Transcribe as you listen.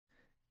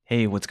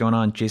Hey, what's going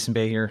on? Jason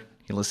Bay here.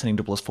 You're listening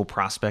to Blissful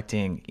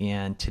Prospecting,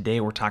 and today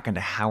we're talking to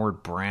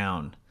Howard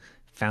Brown,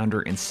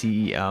 founder and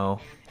CEO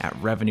at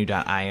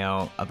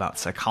Revenue.io, about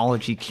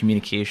psychology,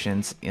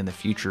 communications, and the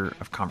future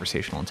of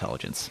conversational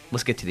intelligence.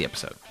 Let's get to the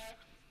episode.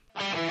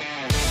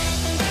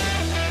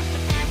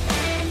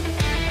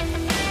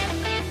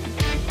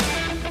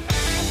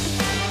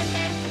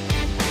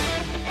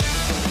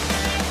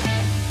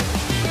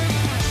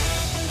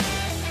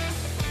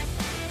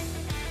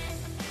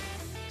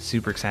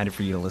 Super excited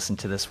for you to listen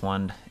to this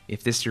one.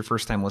 If this is your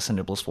first time listening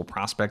to Blissful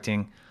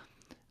Prospecting,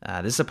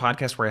 this is a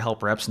podcast where I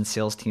help reps and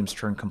sales teams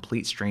turn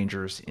complete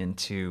strangers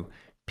into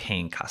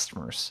paying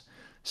customers.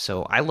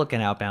 So I look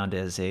at outbound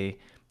as a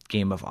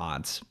game of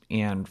odds.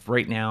 And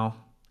right now,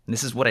 and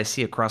this is what I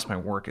see across my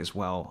work as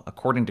well,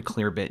 according to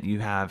Clearbit, you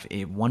have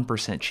a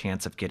 1%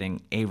 chance of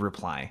getting a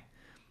reply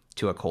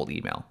to a cold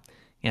email,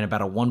 and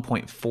about a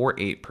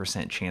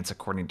 1.48% chance,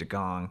 according to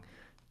Gong,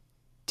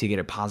 to get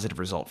a positive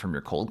result from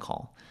your cold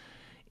call.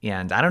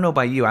 And I don't know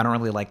about you, I don't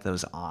really like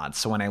those odds.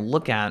 So when I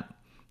look at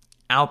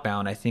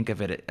outbound, I think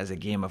of it as a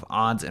game of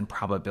odds and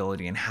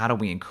probability, and how do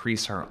we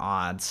increase our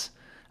odds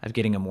of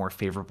getting a more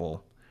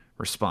favorable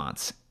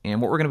response.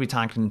 And what we're going to be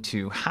talking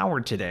to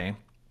Howard today,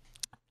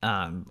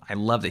 I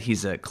love that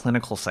he's a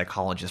clinical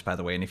psychologist, by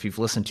the way. And if you've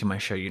listened to my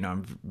show, you know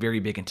I'm very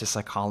big into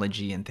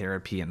psychology and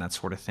therapy and that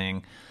sort of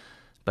thing.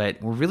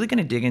 But we're really going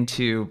to dig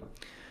into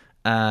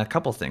a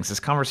couple things. This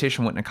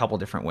conversation went in a couple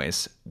different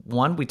ways.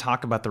 One, we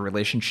talk about the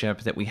relationship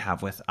that we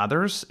have with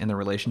others and the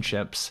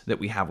relationships that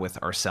we have with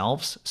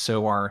ourselves.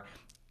 So our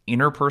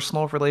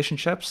interpersonal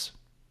relationships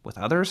with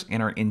others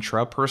and our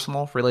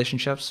intrapersonal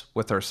relationships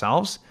with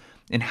ourselves,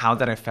 and how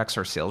that affects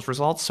our sales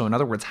results. So in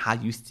other words, how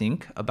you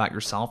think about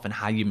yourself and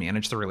how you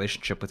manage the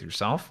relationship with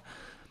yourself.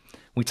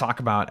 We talk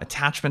about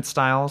attachment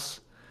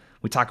styles.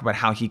 We talk about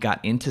how he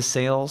got into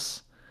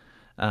sales,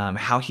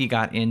 how he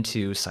got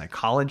into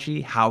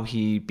psychology, how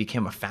he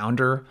became a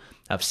founder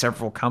of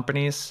several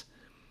companies.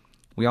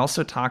 We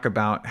also talk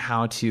about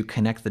how to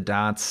connect the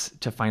dots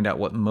to find out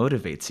what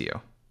motivates you.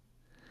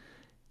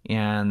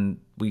 And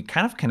we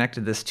kind of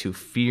connected this to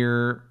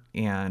fear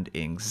and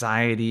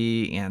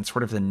anxiety and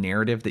sort of the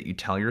narrative that you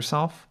tell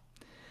yourself.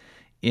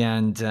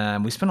 And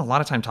we spent a lot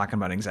of time talking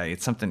about anxiety.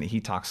 It's something that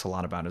he talks a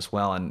lot about as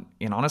well. And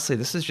honestly,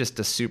 this is just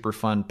a super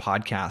fun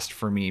podcast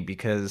for me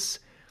because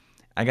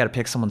I got to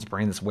pick someone's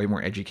brain that's way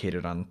more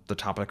educated on the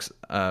topics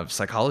of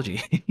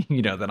psychology,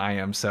 than I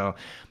am. So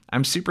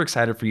I'm super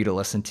excited for you to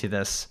listen to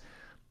this.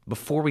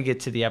 Before we get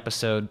to the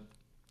episode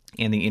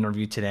and the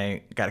interview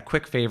today, I got a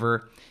quick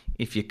favor.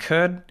 If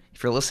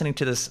you're listening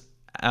to this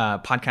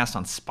podcast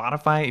on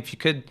Spotify, if you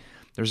could,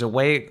 there's a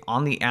way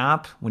on the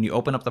app when you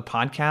open up the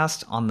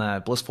podcast on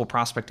the Blissful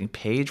Prospecting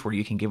page where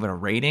you can give it a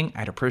rating.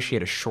 I'd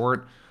appreciate a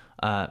short.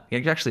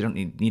 You actually don't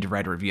need to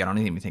write a review. I don't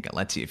even think it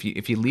lets you.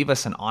 If you leave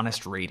us an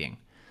honest rating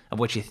of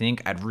what you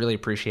think, I'd really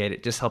appreciate it.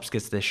 It just helps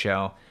get this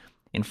show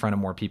in front of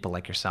more people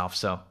like yourself.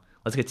 So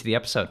let's get to the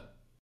episode.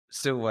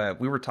 So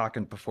we were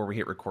talking before we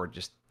hit record,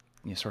 just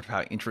sort of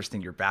how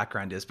interesting your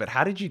background is. But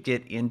how did you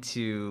get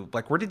into,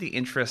 where did the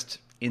interest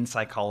in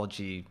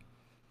psychology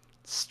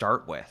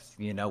start with?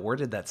 Where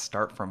did that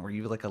start from? Were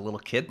you like a little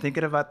kid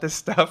thinking about this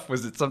stuff?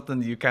 Was it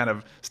something that you kind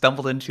of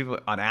stumbled into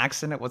on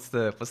accident? What's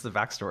the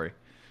backstory?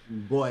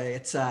 Boy,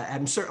 it's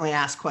I'm certainly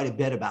asked quite a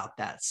bit about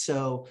that.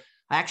 So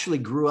I actually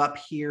grew up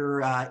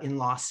here in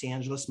Los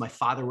Angeles. My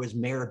father was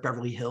mayor of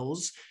Beverly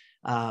Hills.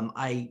 A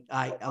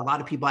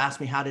lot of people ask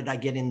me, how did I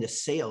get into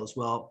sales?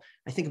 Well,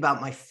 I think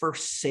about my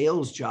first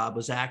sales job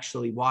was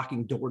actually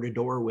walking door to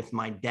door with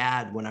my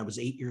dad when I was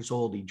 8 years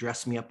old. He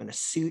dressed me up in a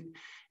suit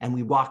and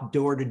we walked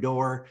door to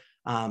door,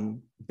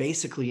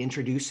 basically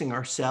introducing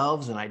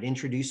ourselves. And I'd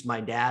introduce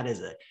my dad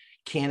as a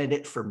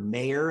candidate for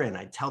mayor, and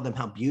I'd tell them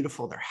how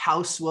beautiful their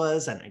house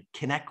was, and I'd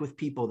connect with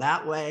people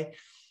that way.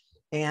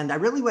 And I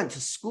really went to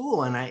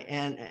school and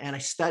I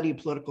studied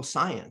political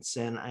science,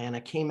 and I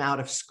came out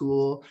of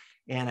school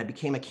and I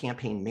became a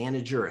campaign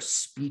manager, a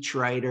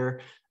speechwriter.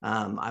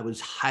 I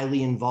was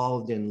highly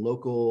involved in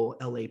local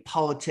LA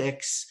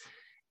politics,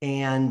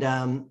 and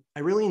I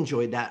really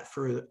enjoyed that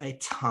for a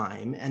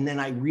time. And then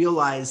I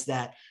realized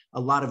that a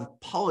lot of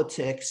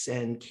politics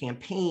and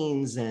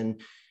campaigns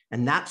and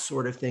that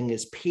sort of thing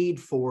is paid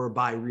for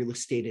by real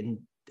estate and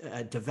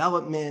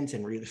development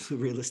and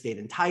real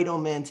estate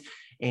entitlement.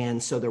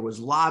 And so there was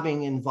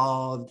lobbying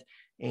involved,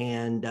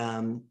 and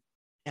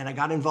I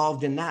got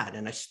involved in that.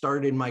 And I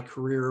started my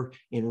career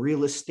in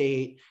real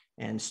estate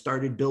and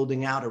started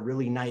building out a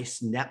really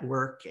nice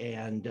network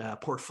and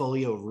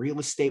portfolio of real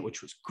estate,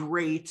 which was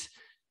great.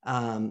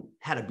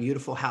 Had a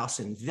beautiful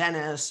house in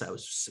Venice. I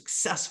was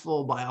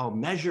successful by all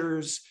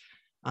measures,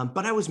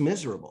 but I was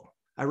miserable.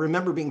 I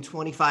remember being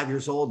 25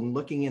 years old and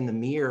looking in the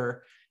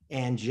mirror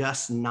and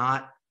just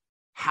not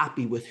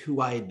happy with who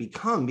I had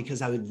become,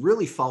 because I had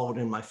really followed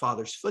in my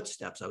father's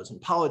footsteps. I was in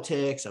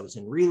politics, I was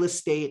in real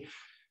estate,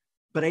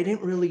 but I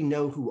didn't really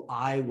know who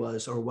I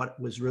was or what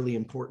was really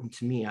important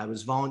to me. I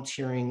was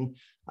volunteering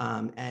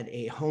at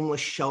a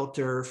homeless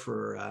shelter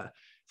for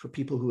for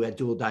people who had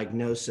dual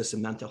diagnosis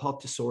and mental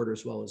health disorder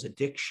as well as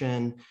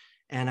addiction.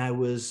 And I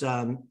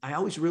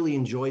always really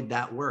enjoyed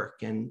that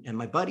work. And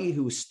my buddy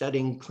who was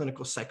studying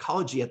clinical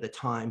psychology at the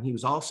time, he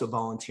was also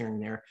volunteering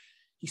there.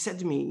 He said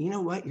to me, you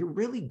know what, you're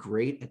really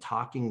great at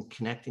talking and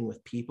connecting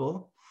with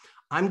people.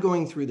 I'm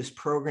going through this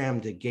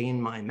program to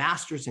gain my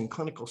master's in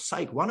clinical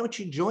psych. Why don't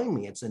you join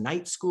me? It's a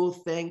night school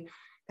thing.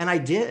 And I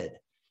did.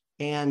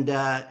 And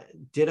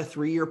did a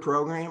 3-year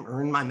program,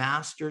 earned my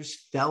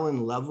master's, fell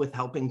in love with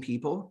helping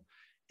people.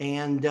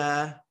 And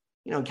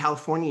in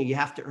California, you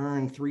have to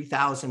earn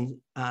 3,000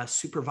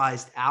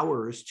 supervised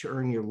hours to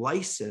earn your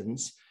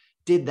license.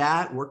 Did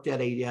that, worked at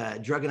a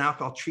drug and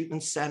alcohol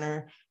treatment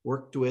center,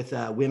 worked with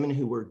women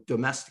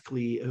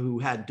who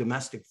had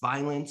domestic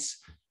violence.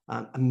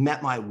 I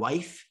met my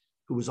wife,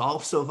 who was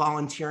also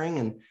volunteering,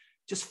 and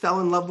just fell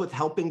in love with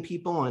helping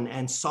people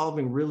and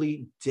solving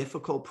really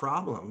difficult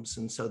problems.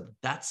 And so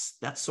that's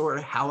sort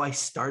of how I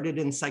started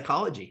in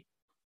psychology.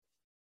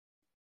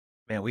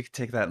 Man, we could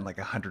take that in like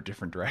 100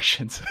 different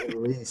directions. At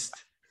least.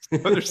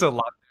 But there's a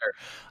lot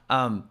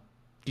there.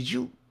 Did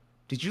you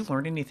did you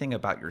learn anything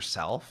about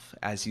yourself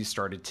as you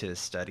started to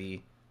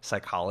study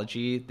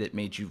psychology that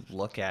made you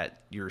look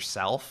at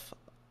yourself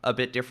a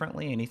bit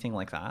differently? Anything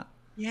like that?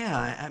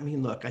 Yeah, I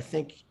mean, look, I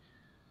think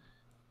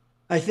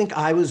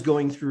I was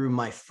going through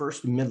my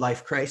first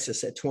midlife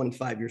crisis at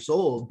 25 years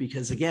old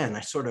because, again, I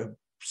sort of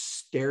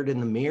stared in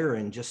the mirror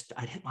and just,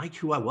 I didn't like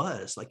who I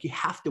was. Like, you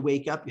have to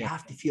wake up, you Yeah.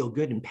 have to feel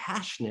good and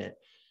passionate.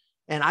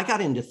 And I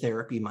got into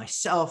therapy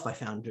myself. I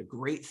found a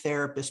great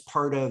therapist.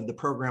 Part of the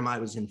program I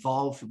was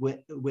involved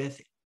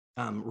with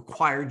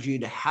required you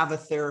to have a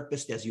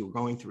therapist as you were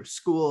going through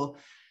school.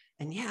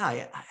 And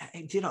yeah,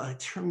 I did a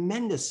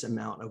tremendous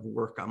amount of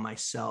work on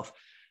myself.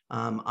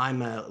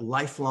 I'm a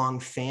lifelong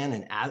fan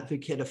and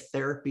advocate of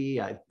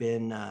therapy. I've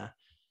been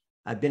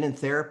in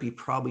therapy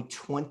probably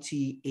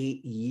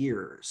 28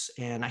 years,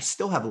 and I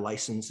still have a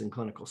license in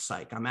clinical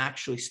psych. I'm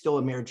actually still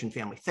a marriage and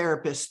family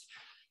therapist.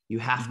 You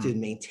have Hmm. to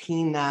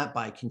maintain that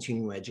by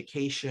continuing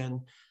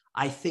education.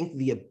 I think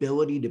the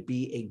ability to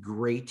be a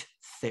great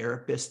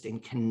therapist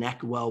and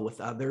connect well with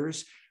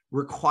others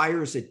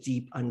requires a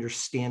deep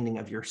understanding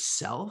of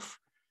yourself.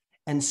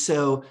 And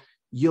so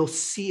you'll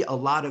see a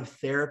lot of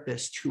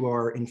therapists who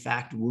are, in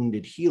fact,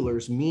 wounded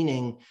healers,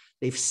 meaning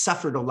they've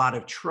suffered a lot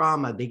of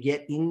trauma. They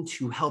get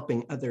into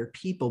helping other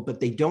people, but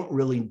they don't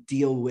really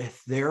deal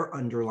with their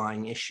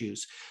underlying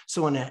issues.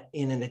 So in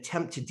an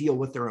attempt to deal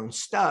with their own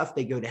stuff,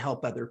 they go to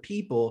help other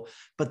people,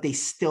 but they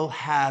still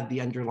have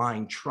the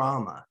underlying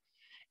trauma.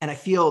 And I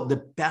feel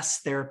the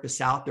best therapists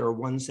out there are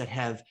ones that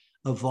have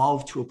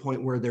evolved to a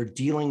point where they're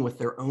dealing with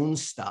their own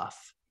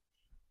stuff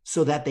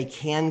so that they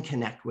can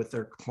connect with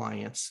their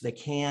clients. They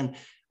can,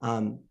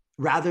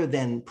 rather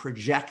than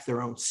project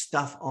their own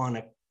stuff on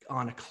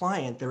a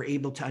client, they're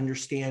able to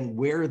understand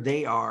where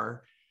they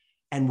are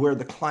and where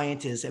the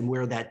client is and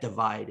where that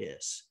divide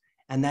is.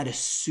 And that is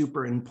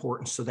super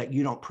important so that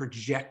you don't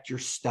project your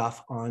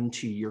stuff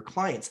onto your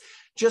clients.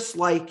 Just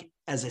like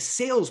as a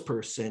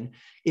salesperson,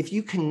 if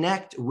you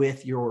connect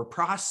with your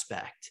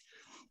prospect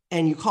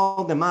and you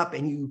call them up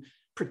and you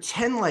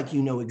pretend like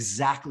you know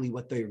exactly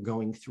what they're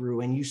going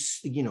through, and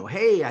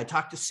hey, I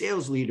talk to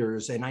sales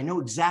leaders and I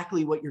know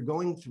exactly what you're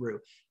going through.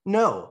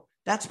 No,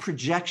 that's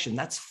projection.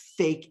 That's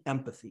fake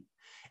empathy.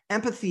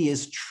 Empathy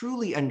is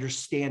truly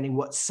understanding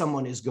what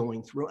someone is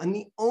going through. And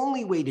the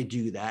only way to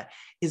do that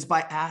is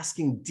by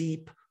asking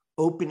deep,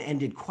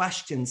 open-ended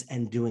questions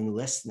and doing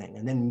listening,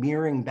 and then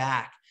mirroring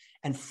back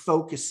and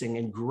focusing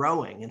and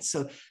growing. And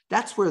so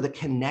that's where the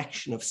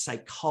connection of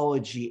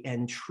psychology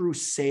and true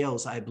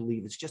sales, I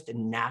believe, is just a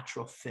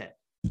natural fit.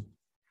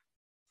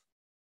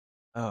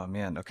 Oh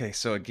man. Okay.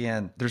 So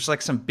again, there's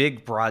like some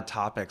big broad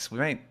topics. We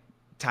might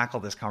tackle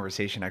this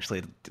conversation actually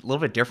a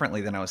little bit differently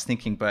than I was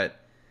thinking, but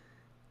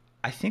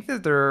I think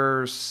that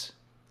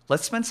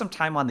let's spend some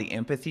time on the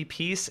empathy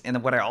piece. And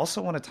then what I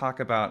also want to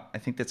talk about, I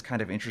think that's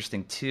kind of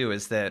interesting too,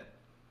 is that,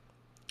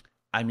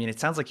 I mean,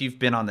 it sounds like you've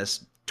been on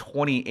this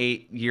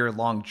 28-year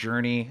long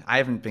journey. I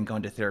haven't been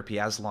going to therapy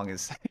as long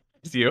as,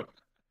 as you.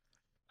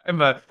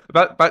 I'm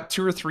about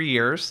 2 or 3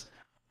 years.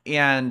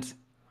 And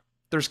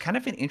there's kind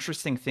of an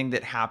interesting thing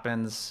that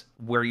happens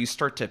where you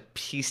start to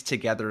piece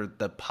together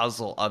the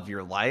puzzle of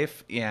your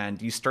life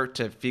and you start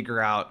to figure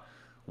out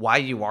why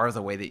you are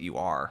the way that you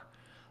are.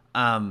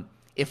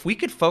 If we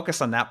could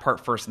focus on that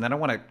part first, and then I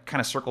want to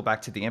kind of circle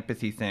back to the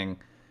empathy thing.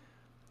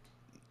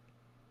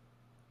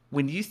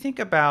 When you think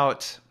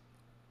about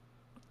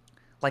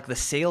like the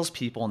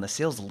salespeople and the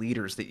sales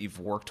leaders that you've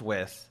worked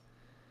with,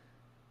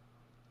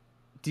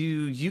 do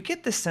you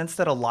get the sense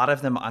that a lot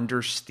of them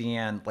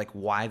understand like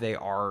why they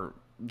are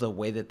the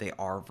way that they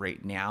are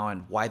right now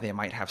and why they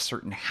might have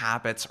certain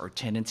habits or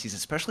tendencies,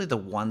 especially the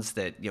ones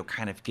that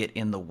kind of get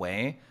in the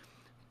way?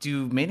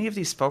 Do many of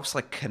these folks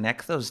like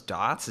connect those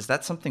dots? Is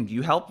that something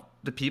you help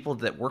the people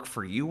that work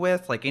for you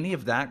with? Like any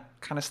of that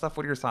kind of stuff?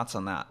 What are your thoughts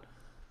on that?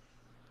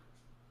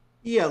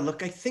 Yeah,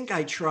 look, I think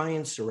I try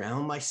and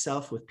surround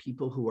myself with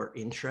people who are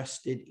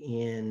interested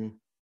in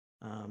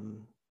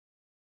um,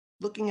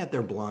 looking at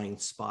their blind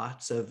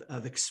spots,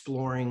 of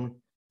exploring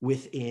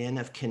within,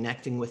 of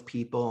connecting with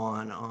people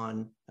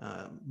on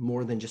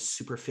more than just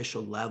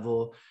superficial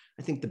level.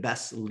 I think the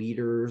best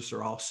leaders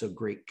are also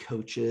great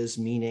coaches,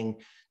 meaning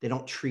they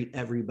don't treat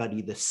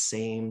everybody the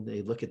same.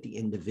 They look at the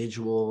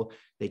individual.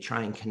 They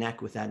try and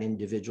connect with that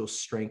individual's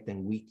strengths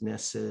and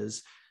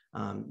weaknesses.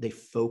 They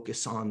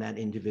focus on that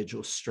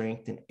individual's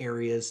strength and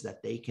areas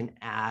that they can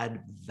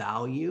add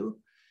value.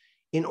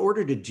 In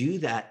order to do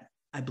that,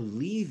 I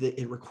believe that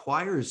it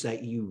requires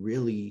that you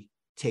really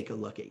take a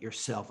look at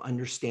yourself,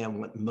 understand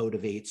what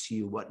motivates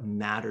you, what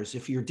matters.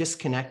 If you're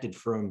disconnected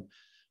from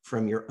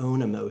your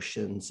own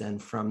emotions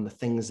and from the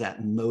things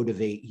that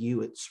motivate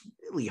you, it's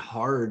really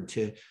hard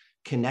to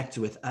connect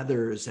with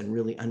others and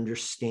really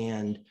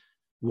understand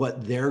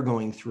what they're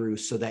going through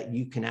so that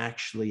you can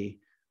actually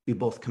be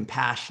both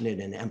compassionate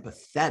and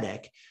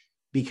empathetic,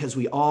 because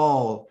we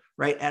all,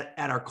 right,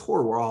 at our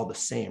core, we're all the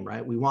same,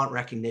 right? We want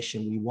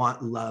recognition, we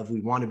want love, we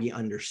want to be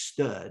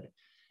understood.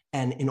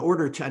 And in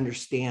order to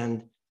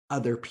understand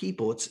other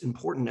people, it's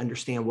important to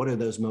understand what are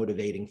those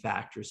motivating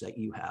factors that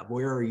you have?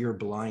 Where are your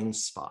blind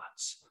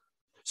spots?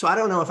 So I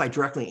don't know if I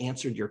directly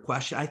answered your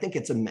question. I think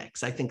it's a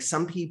mix. I think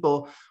some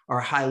people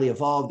are highly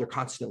evolved. They're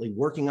constantly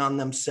working on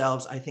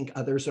themselves. I think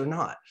others are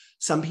not.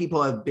 Some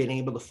people have been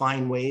able to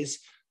find ways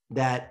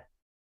that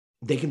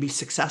they can be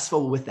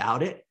successful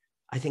without it.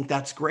 I think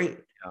that's great.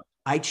 Yeah.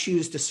 I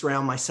choose to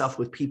surround myself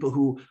with people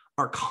who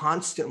are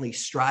constantly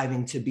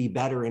striving to be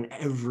better in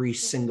every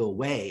single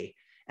way.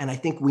 And I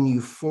think when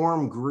you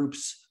form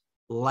groups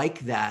like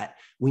that,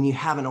 when you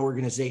have an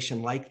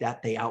organization like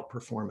that, they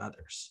outperform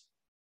others.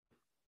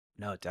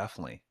 No,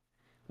 definitely.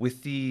 When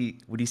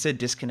you said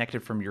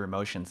disconnected from your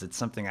emotions, it's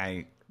something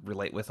I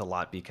relate with a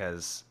lot,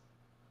 because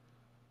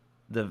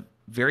the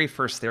very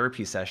first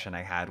therapy session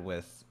I had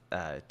with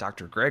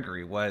Dr.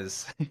 Gregory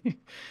was,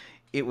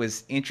 it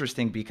was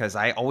interesting because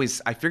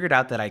I figured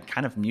out that I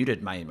kind of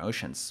muted my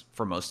emotions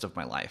for most of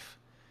my life,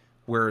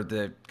 where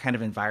the kind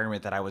of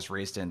environment that I was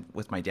raised in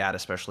with my dad,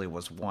 especially,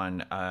 was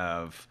one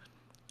of,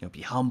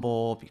 be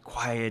humble, be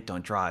quiet,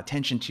 don't draw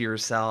attention to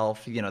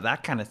yourself,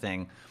 that kind of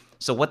thing.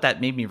 So what that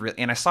made me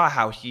and I saw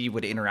how he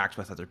would interact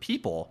with other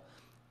people,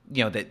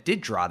 that did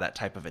draw that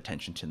type of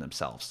attention to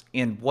themselves.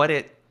 And what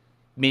it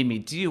made me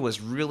do was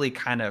really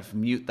kind of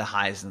mute the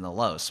highs and the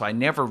lows. So I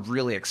never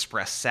really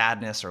expressed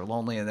sadness or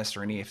loneliness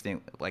or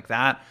anything like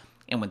that.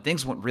 And when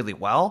things went really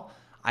well,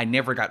 I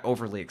never got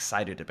overly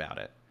excited about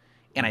it.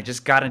 And I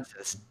just got into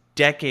this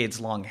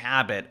decades-long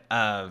habit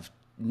of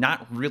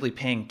not really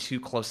paying too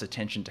close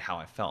attention to how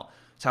I felt.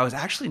 So I was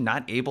actually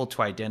not able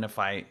to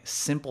identify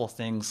simple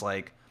things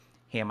like,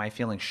 hey, am I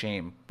feeling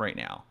shame right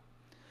now?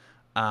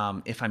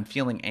 If I'm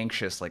feeling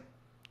anxious, like,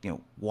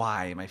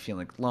 why am I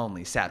feeling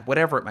lonely, sad,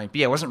 whatever it might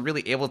be? I wasn't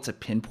really able to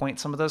pinpoint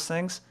some of those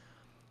things.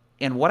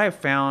 And what I've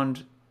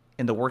found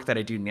in the work that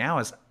I do now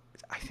is,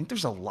 I think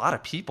there's a lot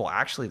of people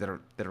actually that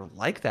are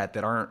like that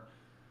aren't,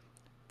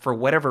 for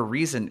whatever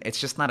reason, it's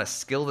just not a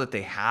skill that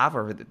they have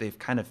or that they've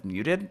kind of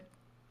muted.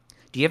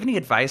 Do you have any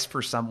advice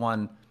for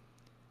someone,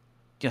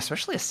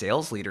 especially a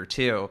sales leader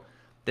too,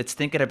 that's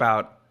thinking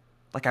about,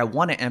 like, I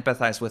want to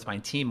empathize with my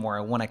team more,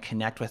 I want to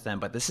connect with them,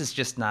 but this is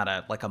just not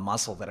a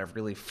muscle that I've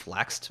really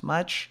flexed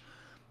much.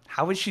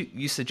 How would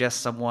you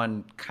suggest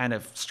someone kind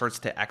of starts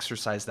to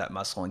exercise that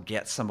muscle and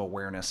get some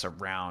awareness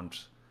around,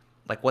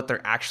 like, what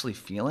they're actually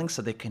feeling,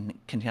 so they can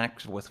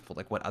connect with,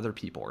 like, what other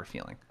people are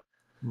feeling?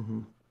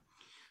 Mm-hmm.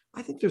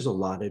 I think there's a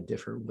lot of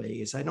different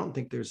ways. I don't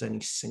think there's any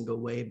single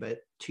way, but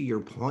to your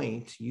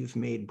point, you've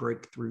made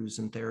breakthroughs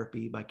in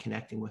therapy by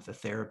connecting with a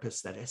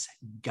therapist that has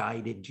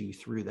guided you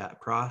through that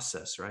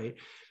process, right?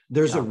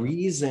 There's a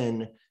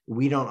reason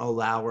we don't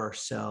allow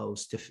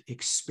ourselves to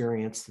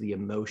experience the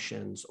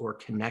emotions or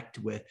connect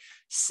with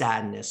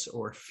sadness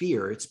or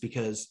fear. It's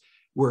because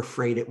we're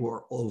afraid it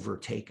will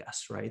overtake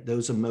us, right?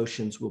 Those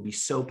emotions will be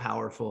so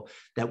powerful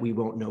that we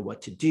won't know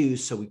what to do.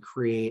 So we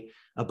create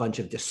a bunch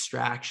of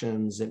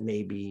distractions. It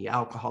may be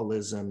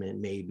alcoholism, it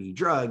may be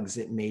drugs,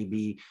 it may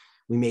be,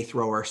 we may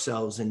throw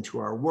ourselves into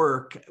our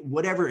work,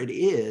 whatever it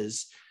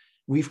is.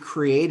 We've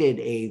created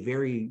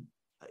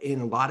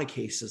in a lot of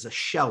cases, a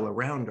shell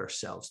around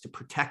ourselves to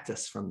protect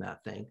us from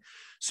that thing.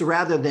 So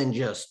rather than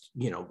just,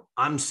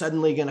 I'm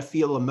suddenly going to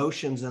feel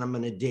emotions and I'm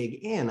going to dig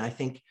in, I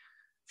think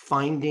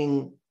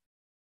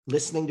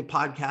listening to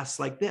podcasts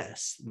like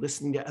this,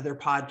 listening to other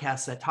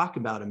podcasts that talk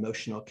about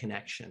emotional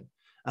connection,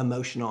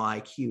 emotional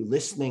IQ,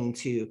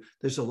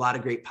 there's a lot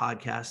of great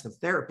podcasts of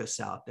therapists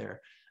out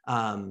there.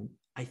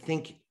 I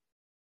think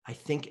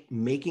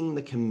making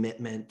the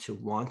commitment to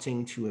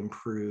wanting to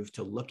improve,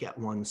 to look at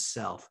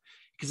oneself,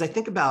 because I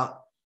think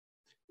about,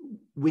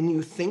 when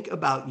you think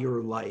about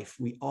your life,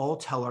 we all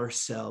tell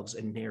ourselves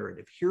a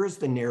narrative. Here is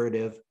the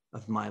narrative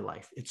of my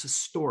life. It's a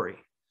story.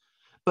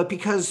 But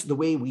because the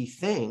way we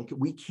think,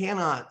 we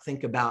cannot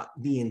think about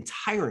the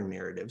entire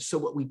narrative. So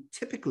what we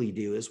typically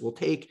do is we'll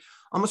take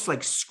almost like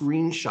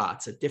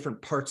screenshots at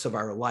different parts of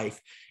our life,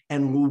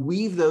 and we'll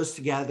weave those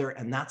together,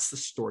 and that's the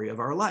story of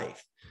our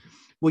life.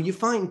 Well, you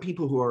find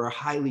people who are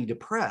highly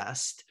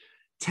depressed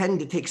tend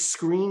to take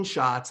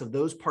screenshots of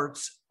those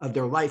parts of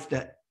their life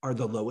that are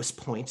the lowest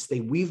points.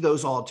 They weave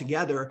those all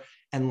together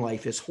and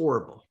life is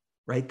horrible,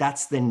 right?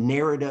 That's the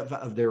narrative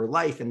of their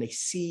life. And they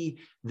see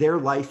their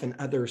life and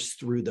others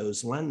through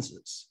those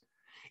lenses.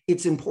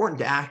 It's important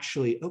to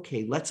actually,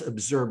 okay, let's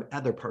observe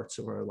other parts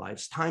of our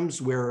lives,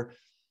 times where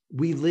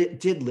we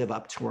did live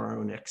up to our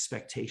own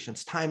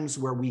expectations, times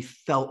where we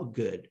felt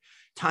good,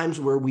 times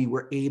where we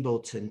were able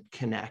to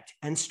connect,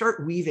 and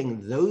start weaving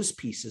those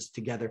pieces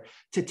together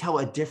to tell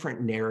a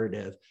different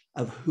narrative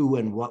of who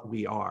and what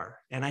we are.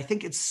 And I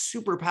think it's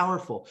super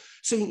powerful.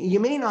 So you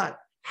may not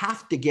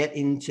have to get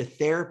into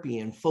therapy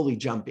and fully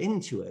jump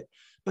into it,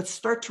 but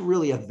start to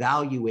really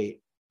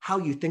evaluate how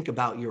you think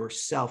about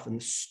yourself and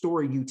the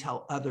story you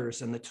tell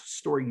others and the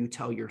story you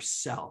tell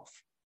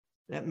yourself.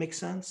 That makes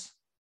sense?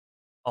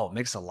 Oh, it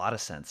makes a lot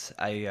of sense.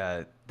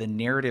 The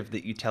narrative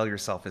that you tell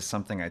yourself is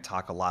something I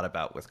talk a lot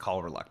about with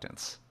call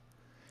reluctance.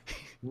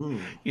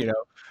 Mm. You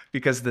know,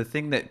 because the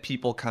thing that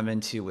people come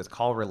into with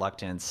call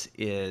reluctance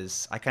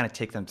is I kind of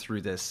take them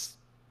through this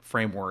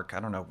framework. I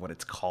don't know what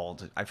it's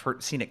called.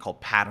 Seen it called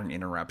pattern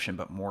interruption,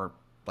 but more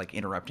like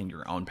interrupting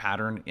your own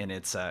pattern. And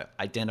it's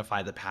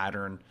identify the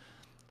pattern,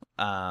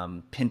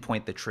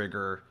 pinpoint the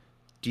trigger,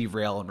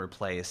 derail and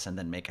replace, and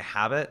then make a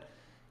habit.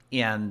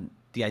 And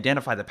the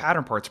identify the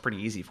pattern part's pretty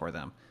easy for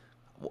them.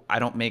 I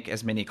don't make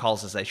as many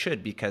calls as I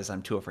should because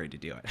I'm too afraid to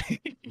do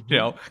it,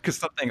 Mhm. because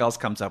something else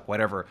comes up,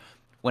 whatever.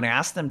 When I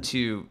ask them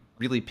to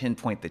really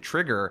pinpoint the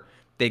trigger,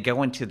 they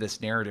go into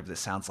this narrative that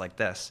sounds like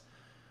this.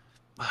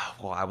 "Oh,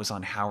 well, I was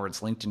on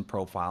Howard's LinkedIn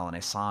profile and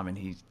I saw him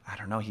and I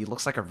don't know, he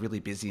looks like a really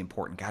busy,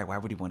 important guy. Why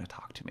would he want to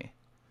talk to me?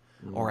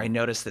 Or I Mm.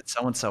 noticed that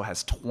so and so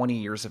has 20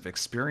 years of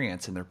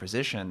experience in their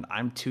position.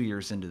 I'm 2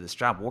 years into this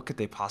job. What could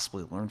they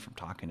possibly learn from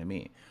talking to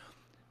me?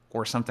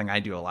 Or something I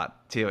do a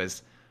lot too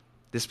is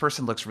this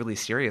person looks really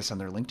serious on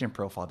their LinkedIn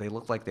profile. They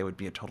look like they would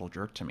be a total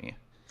jerk to me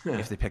if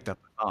Of they picked up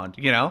the phone,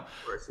 you know?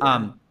 course,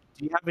 yeah.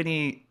 Do you have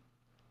any?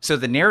 So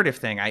the narrative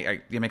thing,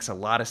 it makes a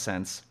lot of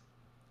sense.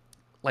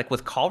 Like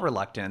with call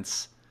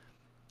reluctance,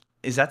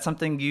 is that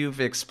something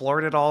you've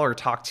explored at all or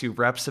talked to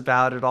reps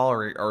about at all?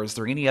 Or is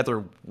there any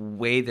other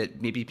way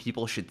that maybe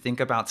people should think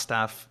about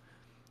stuff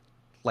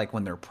like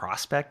when they're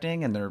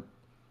prospecting and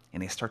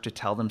they start to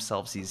tell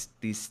themselves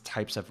these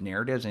types of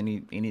narratives?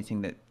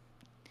 Anything that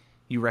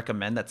you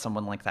recommend that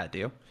someone like that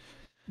do?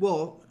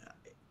 Well,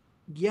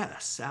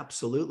 yes,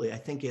 absolutely. I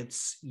think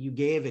you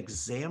gave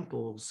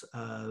examples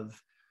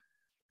of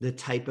the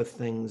type of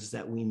things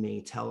that we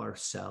may tell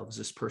ourselves.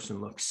 This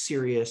person looks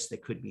serious, they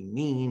could be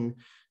mean,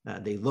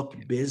 they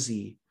look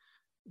busy.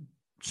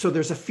 So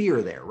there's a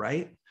fear there,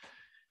 right?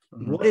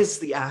 Hmm. What is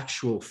the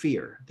actual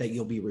fear? That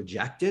you'll be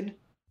rejected,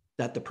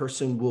 that the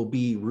person will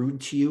be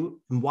rude to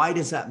you? And why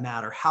does that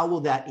matter? How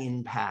will that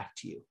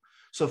impact you?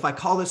 So if I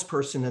call this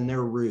person and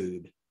they're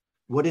rude,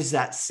 what does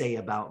that say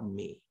about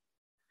me?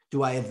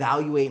 Do I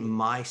evaluate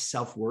my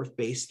self-worth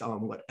based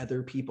on what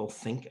other people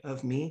think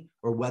of me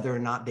or whether or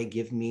not they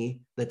give me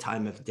the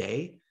time of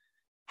day?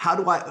 How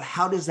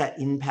does that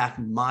impact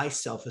my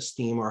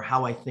self-esteem or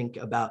how I think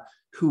about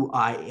who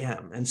I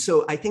am? And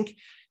so I think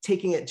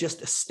taking it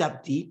just a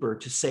step deeper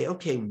to say,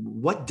 okay,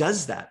 what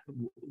does that?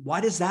 Why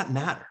does that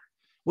matter?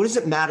 What does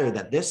it matter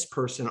that this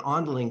person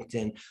on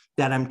LinkedIn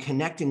that I'm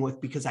connecting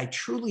with, because I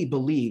truly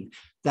believe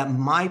that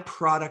my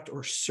product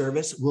or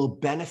service will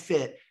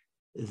benefit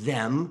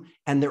them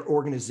and their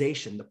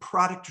organization? The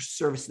product or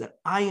service that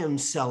I am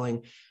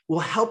selling will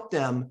help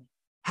them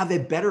have a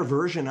better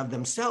version of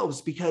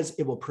themselves because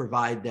it will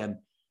provide them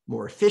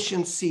more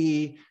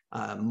efficiency,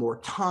 more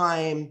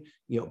time,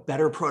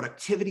 better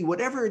productivity,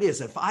 whatever it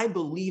is. If I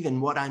believe in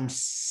what I'm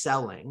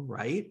selling,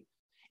 right?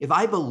 If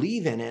I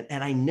believe in it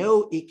and I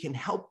know it can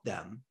help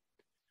them,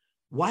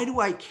 why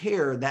do I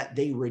care that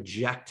they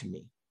reject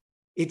me?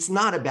 It's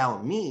not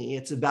about me,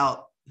 it's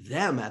about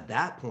them at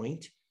that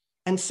point.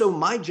 And so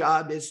my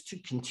job is to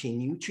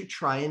continue to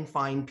try and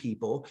find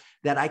people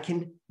that I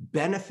can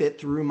benefit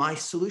through my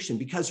solution.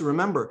 Because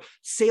remember,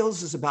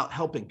 sales is about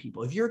helping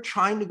people. If you're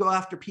trying to go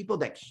after people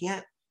that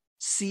can't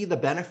see the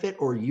benefit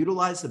or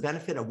utilize the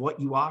benefit of what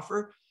you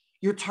offer,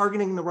 you're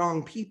targeting the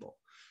wrong people.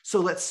 So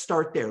let's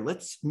start there.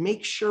 Let's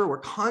make sure we're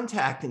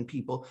contacting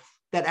people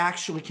that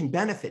actually can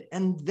benefit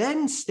and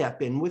then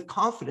step in with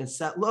confidence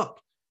that, look,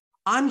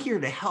 I'm here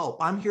to help.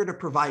 I'm here to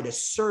provide a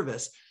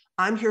service.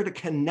 I'm here to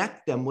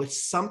connect them with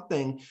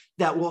something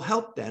that will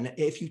help them.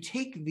 If you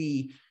take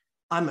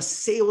I'm a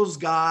sales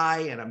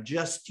guy and I'm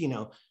just,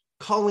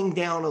 calling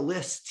down a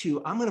list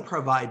to, I'm going to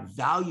provide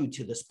value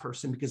to this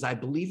person because I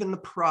believe in the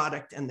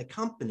product and the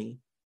company,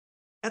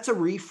 that's a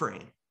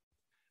reframe.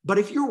 But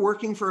if you're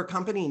working for a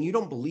company and you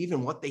don't believe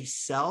in what they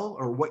sell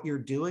or what you're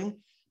doing,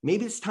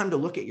 maybe it's time to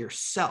look at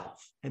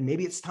yourself and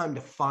maybe it's time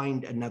to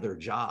find another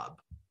job.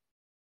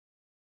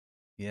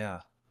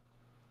 Yeah.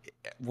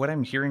 What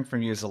I'm hearing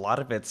from you is a lot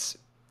of it's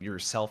your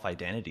self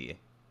identity,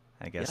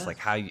 I guess, like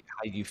Yes.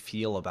 how you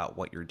feel about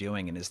what you're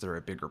doing, and is there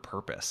a bigger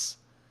purpose,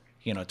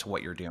 to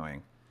what you're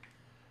doing?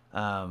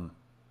 Um,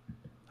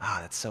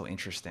 that's so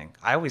interesting.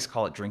 I always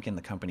call it drinking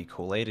the company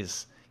Kool-Aid.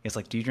 Is It's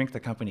like, do you drink the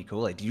company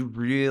Kool-Aid? Do you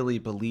really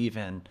believe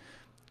in,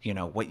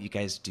 what you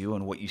guys do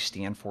and what you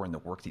stand for and the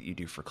work that you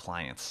do for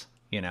clients,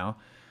 So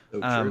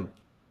true. Um,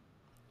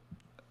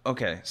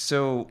 okay,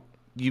 so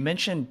you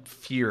mentioned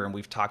fear, and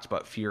we've talked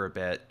about fear a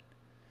bit.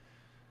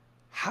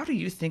 How do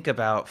you think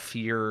about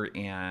fear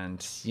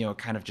and,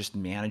 kind of just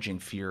managing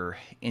fear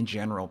in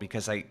general?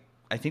 Because I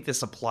think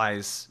this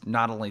applies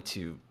not only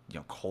to,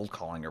 cold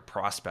calling or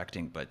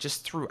prospecting, but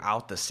just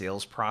throughout the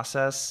sales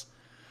process.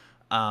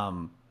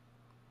 Um,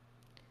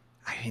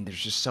 I mean,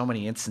 there's just so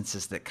many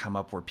instances that come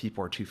up where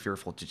people are too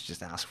fearful to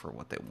just ask for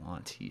what they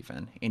want,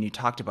 even. And you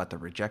talked about the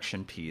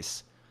rejection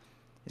piece.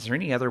 Is there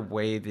any other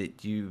way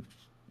that you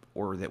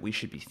or that we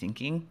should be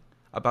thinking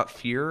about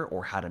fear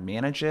or how to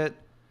manage it?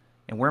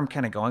 And where I'm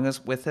kind of going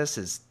with this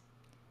is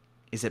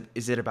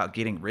it about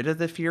getting rid of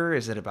the fear?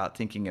 Is it about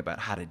thinking about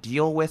how to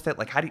deal with it?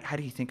 Like how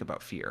do you think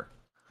about fear?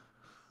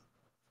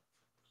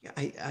 Yeah,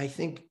 I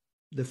think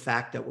the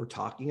fact that we're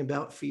talking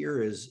about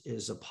fear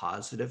is a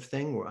positive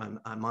thing. Where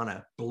I'm on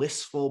a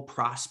blissful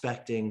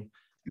prospecting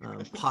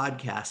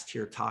podcast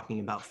here talking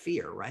about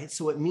fear, right?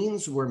 So it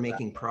means we're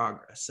making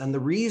progress. And the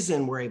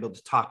reason we're able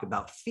to talk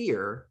about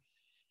fear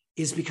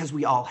is because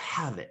we all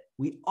have it.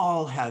 We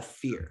all have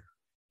fear.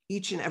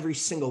 Each and every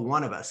single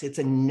one of us. It's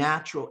a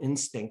natural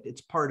instinct.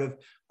 It's part of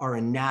our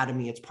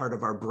anatomy. It's part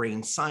of our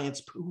brain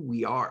science, who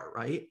we are,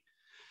 right?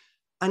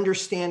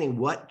 Understanding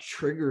what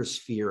triggers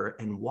fear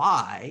and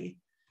why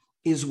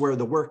is where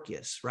the work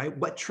is, right?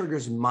 What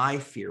triggers my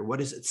fear? What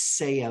does it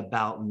say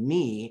about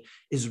me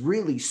is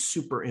really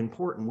super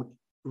important.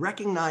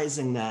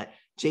 Recognizing that,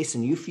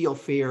 Jason, you feel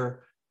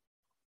fear,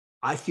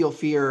 I feel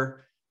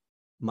fear,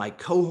 my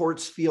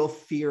cohorts feel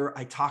fear.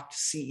 I talk to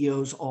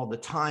CEOs all the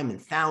time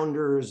and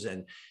founders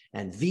and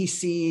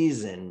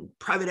VCs and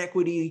private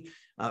equity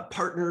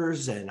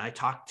partners, and I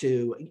talk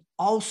to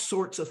all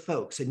sorts of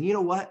folks. And you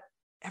know what?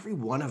 Every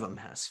one of them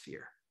has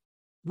fear.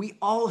 We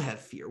all have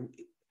fear.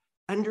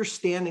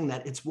 Understanding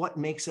that it's what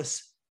makes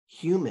us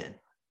human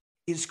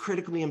is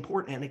critically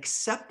important, and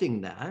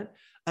accepting that,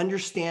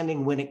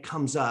 understanding when it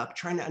comes up,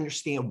 trying to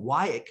understand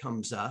why it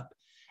comes up,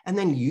 and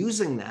then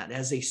using that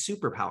as a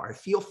superpower. I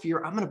feel fear,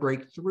 I'm going to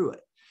break through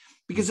it.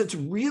 Because it's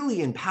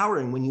really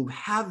empowering when you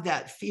have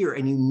that fear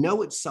and you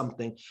know it's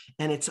something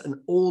and it's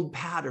an old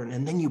pattern,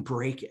 and then you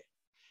break it.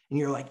 And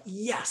you're like,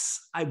 yes,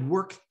 I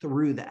worked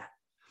through that.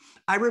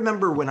 I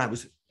remember when I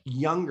was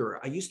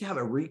younger, I used to have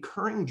a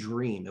recurring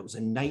dream. It was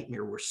a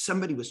nightmare where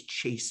somebody was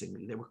chasing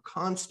me. They were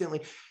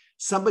constantly,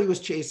 somebody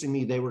was chasing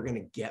me. They were going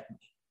to get me.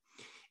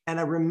 And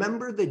I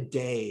remember the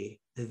day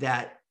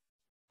that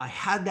I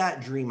had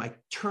that dream. I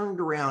turned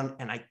around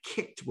and I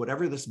kicked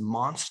whatever this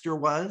monster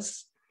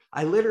was.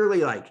 I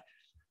literally, like,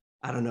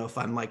 I don't know if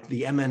I'm like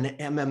the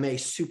MMA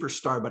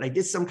superstar, but I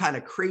did some kind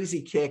of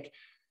crazy kick.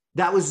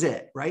 That was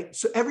it, right?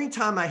 So every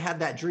time I had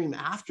that dream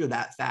after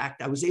that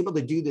fact, I was able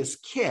to do this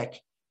kick,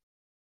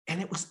 and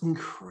it was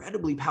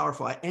incredibly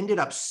powerful.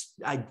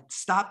 I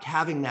stopped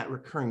having that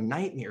recurring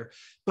nightmare,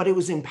 but it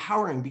was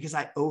empowering because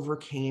I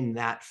overcame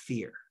that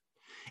fear.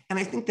 And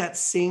I think that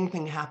same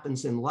thing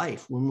happens in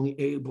life when we're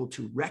able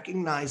to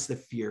recognize the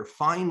fear,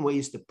 find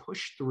ways to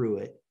push through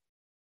it.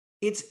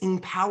 It's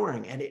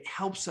empowering and it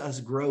helps us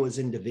grow as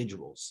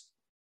individuals.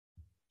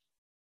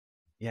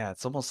 Yeah,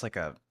 it's almost like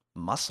a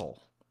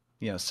muscle,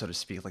 so to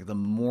speak. Like the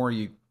more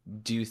you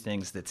do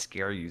things that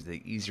scare you,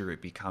 the easier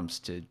it becomes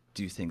to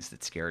do things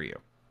that scare you.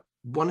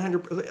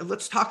 100.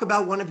 Let's talk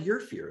about one of your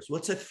fears.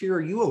 What's a fear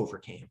you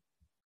overcame?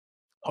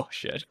 Oh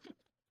shit.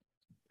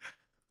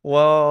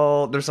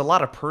 Well, there's a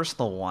lot of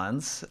personal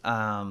ones.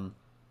 I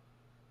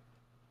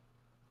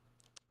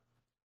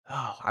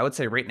would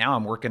say right now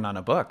I'm working on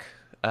a book.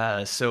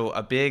 So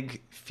a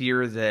big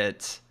fear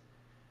that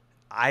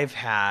I've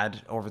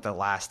had over the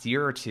last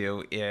year or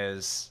two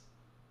is,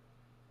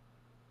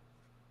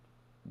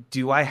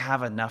 do I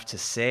have enough to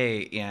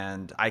say?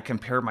 And I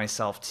compare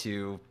myself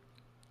to,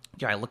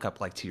 I look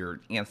up like to your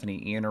Anthony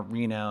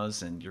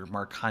Ianarinos and your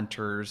Mark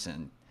Hunters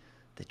and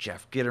the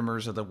Jeff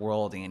Gittimers of the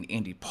world, and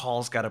Andy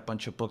Paul's got a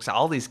bunch of books,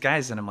 all these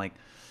guys, and I'm like,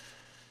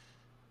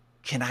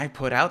 can I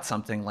put out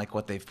something like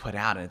what they've put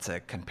out? And it's a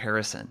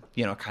comparison,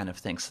 kind of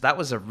thing. So that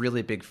was a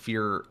really big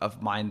fear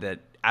of mine, that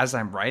as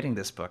I'm writing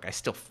this book, I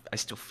still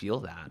feel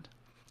that.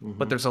 But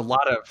Mm-hmm. there's a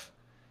lot of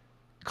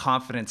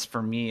confidence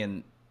for me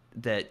in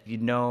that, you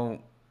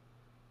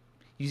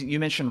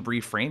mentioned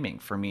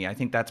reframing for me. I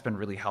think that's been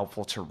really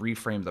helpful to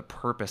reframe the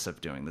purpose of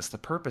doing this. The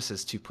purpose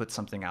is to put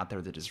something out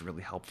there that is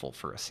really helpful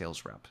for a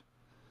sales rep,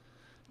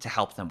 to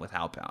help them with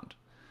outbound.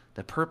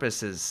 The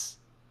purpose is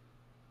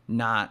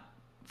not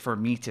for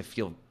me to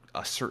feel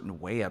a certain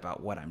way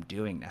about what I'm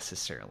doing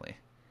necessarily.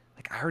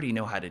 Like I already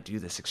know how to do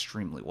this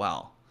extremely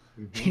well.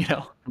 Mm-hmm.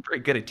 I'm very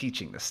good at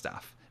teaching this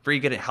stuff. Very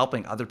good at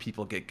helping other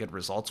people get good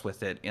results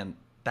with it, and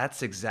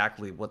that's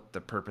exactly what the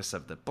purpose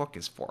of the book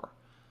is for.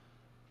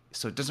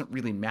 So it doesn't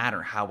really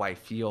matter how I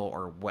feel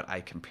or what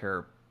I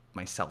compare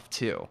myself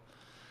to,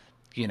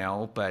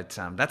 but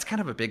that's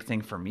kind of a big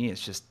thing for me.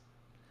 It's just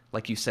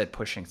like you said,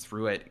 pushing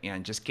through it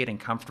and just getting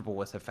comfortable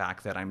with the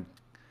fact that I'm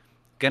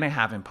going to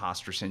have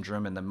imposter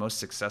syndrome. And the most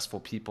successful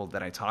people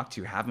that I talk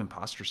to have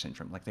imposter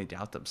syndrome. Like they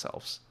doubt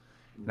themselves.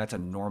 And that's a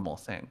normal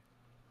thing.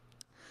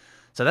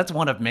 So that's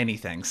one of many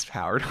things,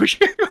 Howard. Which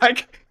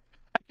like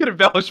I could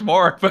embellish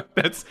more, but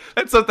that's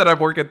something I'm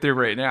working through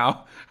right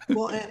now.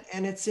 Well,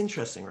 and it's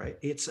interesting, right?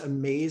 It's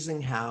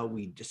amazing how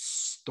we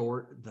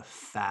distort the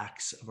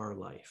facts of our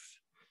life.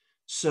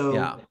 So,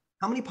 Yeah.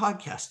 how many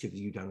podcasts have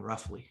you done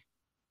roughly?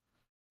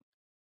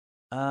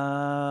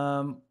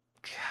 God,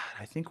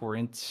 I think we're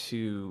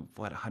into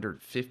what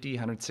 150,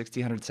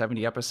 160,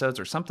 170 episodes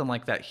or something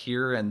like that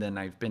here. And then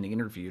I've been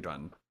interviewed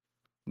on,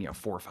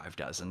 4 or 5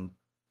 dozen,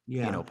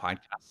 Yeah.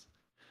 podcasts.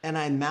 And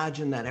I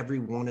imagine that every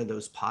one of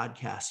those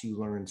podcasts, you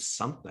learned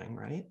something,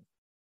 right?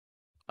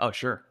 Oh,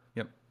 sure.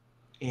 Yep.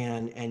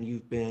 And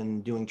you've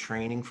been doing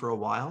training for a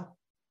while.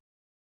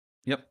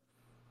 Yep.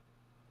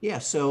 Yeah.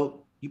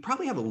 So you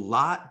probably have a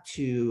lot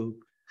to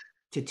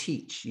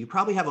teach. You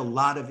probably have a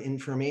lot of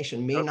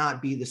information. May Oh,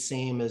 not be the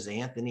same as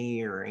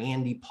Anthony or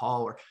Andy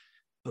Paul,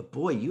 but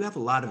boy, you have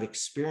a lot of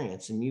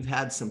experience and you've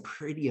had some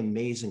pretty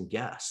amazing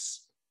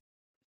guests.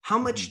 How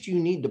much mhm. do you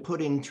need to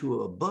put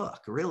into a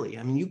book, really?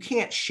 I mean, you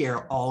can't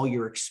share all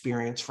your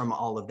experience from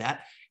all of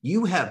that.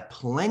 You have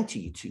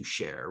plenty to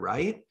share,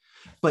 right?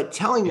 But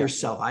telling Yeah.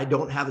 yourself, I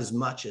don't have as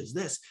much as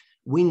this,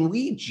 when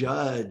we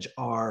judge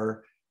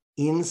our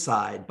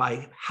inside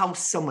by how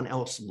someone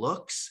else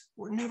looks,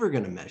 we're never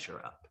going to measure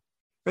up,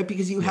 right?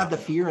 Because you Yeah. have the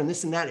fear and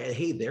this and that.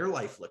 Hey, their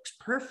life looks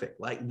perfect.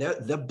 Like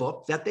the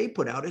book that they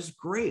put out is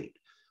great.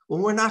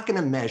 Well, we're not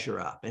going to measure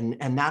up.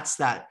 And that's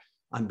that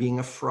I'm being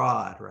a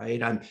fraud,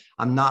 right?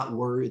 I'm not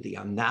worthy.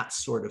 I'm that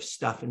sort of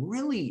stuff. And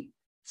really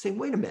say,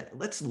 wait a minute,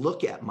 let's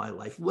look at my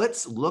life.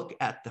 Let's look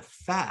at the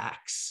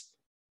facts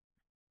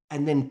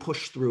and then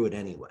push through it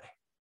anyway.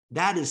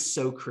 That is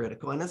so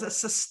critical. And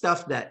that's the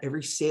stuff that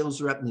every sales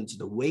rep needs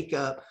to wake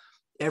up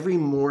every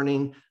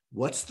morning.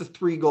 What's the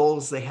 3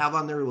 goals they have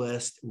on their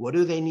list? What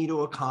do they need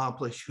to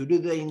accomplish? Who do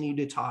they need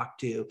to talk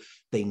to?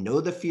 They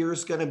know the fear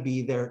is going to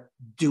be there.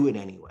 Do it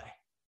anyway.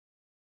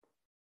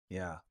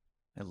 Yeah.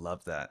 I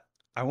love that.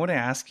 I want to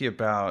ask you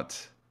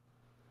about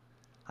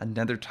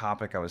another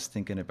topic I was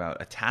thinking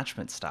about,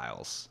 attachment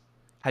styles.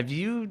 Have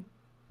you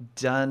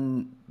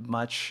done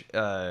much?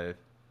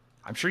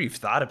 I'm sure you've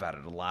thought about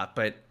it a lot,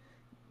 but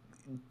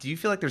do you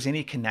feel like there's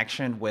any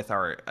connection with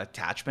our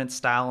attachment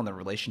style and the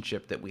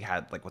relationship that we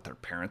had like with our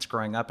parents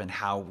growing up and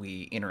how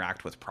we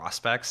interact with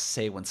prospects,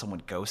 say when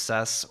someone ghosts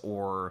us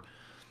or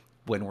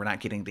when we're not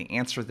getting the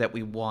answer that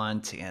we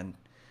want, and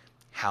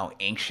how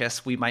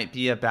anxious we might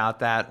be about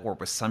that, or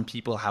with some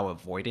people how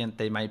avoidant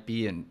they might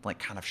be and like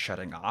kind of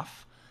shutting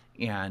off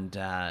and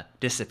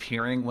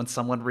disappearing when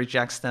someone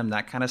rejects them,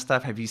 that kind of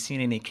stuff? Have you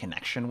seen any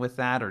connection with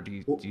that, or do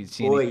you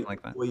see anything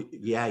like that? Boy,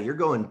 yeah, you're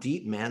going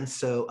deep, man.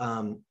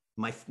 So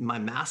my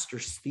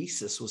master's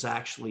thesis was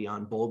actually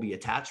on Bowlby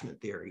attachment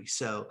theory.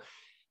 So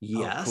Oh, cool.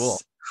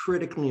 yes,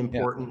 critically Yeah.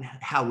 important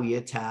how we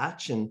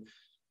attach and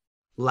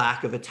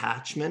lack of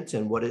attachment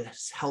and what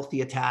is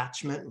healthy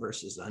attachment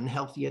versus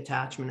unhealthy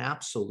attachment.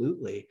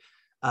 Absolutely.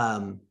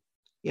 Um,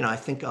 I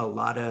think a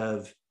lot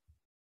of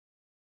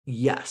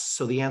yes.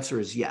 So the answer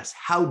is yes.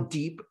 How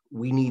deep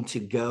we need to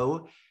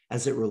go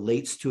as it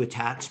relates to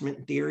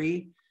attachment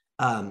theory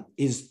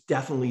is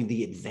definitely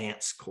the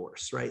advanced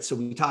course, right? So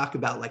we talk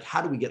about like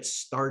how do we get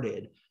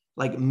started?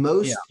 Like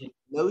Yeah.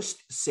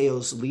 most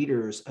sales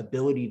leaders'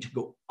 ability to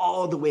go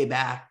all the way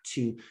back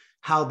to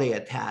how they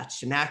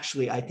attached. And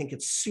actually, I think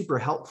it's super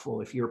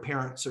helpful if your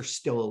parents are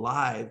still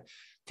alive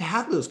to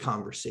have those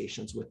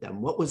conversations with them.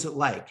 What was it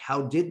like?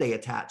 How did they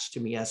attach to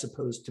me as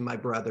opposed to my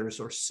brothers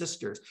or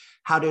sisters?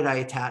 How did I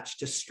attach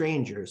to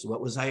strangers?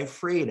 What was I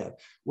afraid of?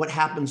 What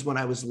happens when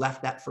I was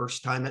left that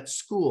first time at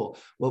school?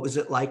 What was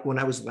it like when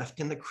I was left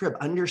in the crib?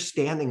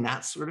 Understanding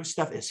that sort of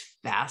stuff is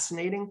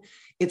fascinating.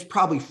 It's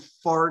probably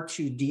far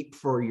too deep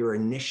for your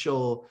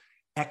initial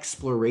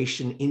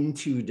exploration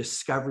into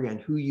discovery on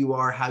who you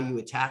are, how you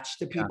attach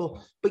to Yeah.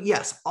 people. But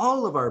yes,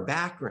 all of our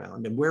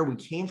background and where we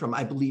came from,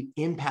 I believe,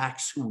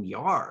 impacts who we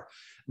are.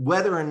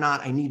 Whether or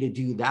not I need to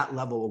do that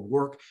level of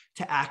work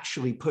to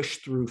actually push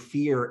through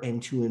fear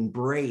and to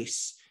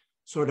embrace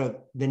sort of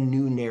the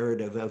new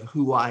narrative of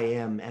who I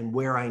am and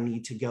where I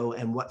need to go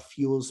and what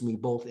fuels me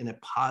both in a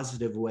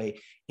positive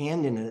way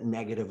and in a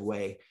negative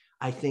way,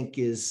 I think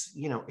is,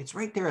 it's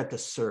right there at the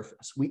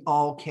surface. We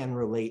all can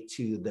relate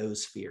to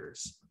those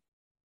fears.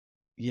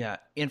 Yeah,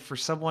 and for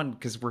someone,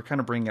 because we're kind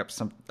of bringing up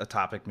a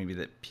topic maybe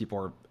that people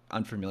are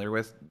unfamiliar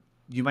with,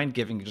 you mind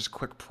giving just a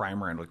quick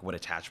primer on like what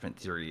attachment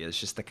theory is,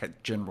 just the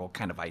general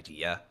kind of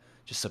idea,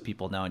 just so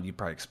people know, and you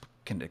probably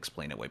can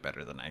explain it way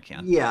better than I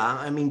can. Yeah,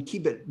 I mean,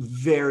 keep it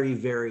very,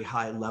 very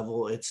high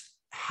level. It's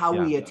how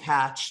Yeah, we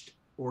attached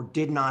or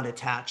did not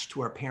attach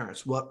to our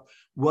parents. What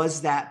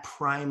was that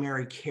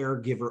primary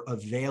caregiver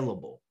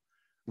available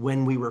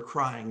when we were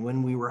crying,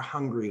 when we were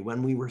hungry,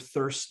 when we were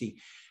thirsty?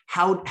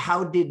 How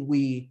did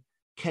we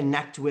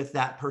connect with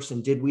that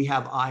person? Did we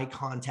have eye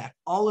contact?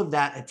 All of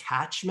that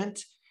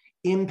attachment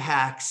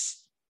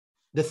impacts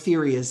the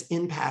theory is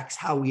impacts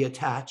how we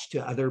attach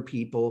to other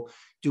people.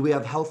 Do we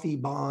have healthy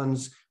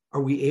bonds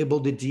Are we able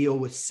to deal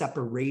with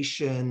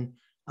separation?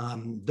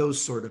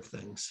 Those sort of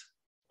things.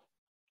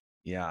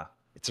 Yeah,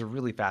 it's a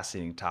really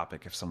fascinating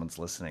topic if someone's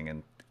listening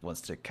and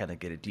wants to kind of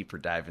get a deeper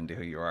dive into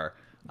who you are.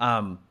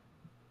 Um,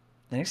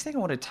 the next thing I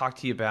want to talk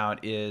to you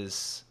about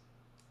is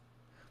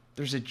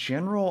there's a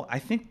general, I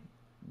think,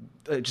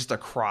 just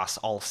across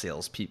all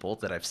salespeople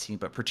that I've seen,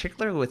 but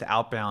particularly with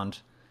outbound,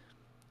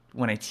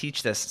 when I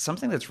teach this,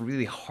 something that's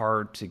really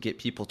hard to get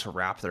people to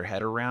wrap their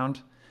head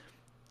around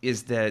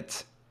is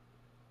that,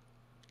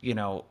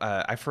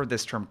 I've heard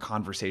this term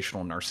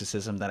conversational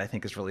narcissism that I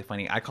think is really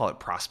funny. I call it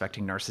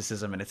prospecting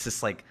narcissism, and it's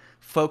this like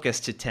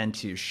focus to tend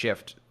to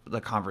shift the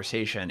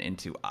conversation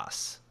into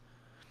us.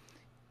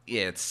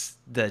 It's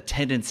the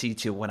tendency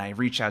to, when I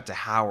reach out to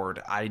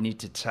Howard, I need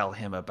to tell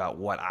him about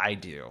what I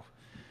do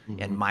and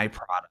Mm-hmm. my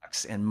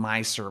products and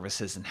my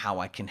services and how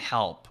I can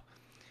help.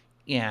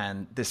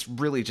 And this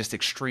really just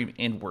extreme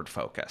inward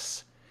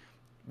focus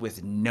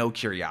with no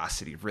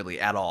curiosity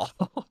really at all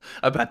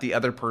about the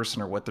other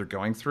person or what they're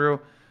going through.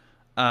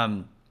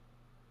 Um,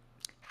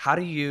 how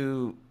do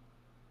you,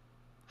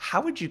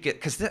 how would you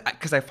get,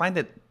 because I find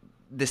that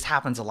this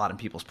happens a lot in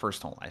people's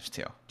personal lives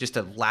too, just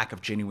a lack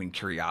of genuine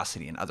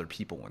curiosity in other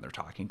people when they're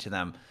talking to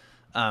them.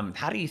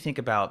 How do you think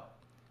about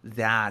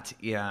that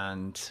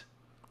and,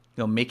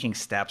 making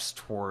steps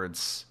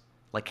towards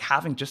like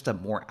having just a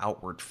more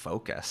outward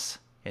focus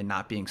and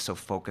not being so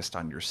focused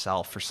on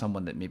yourself for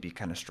someone that maybe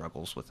kind of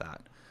struggles with that?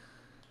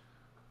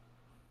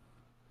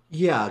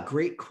 Yeah,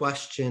 great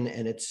question.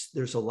 And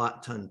there's a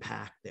lot to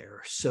unpack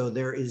there. So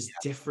there is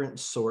different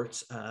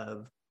sorts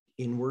of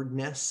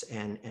inwardness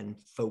and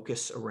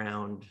focus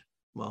around,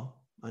 well,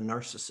 a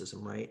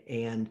narcissism, right?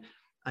 And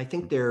I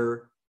think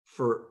they're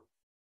for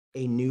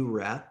a new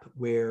rep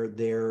where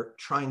they're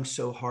trying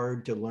so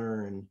hard to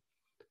learn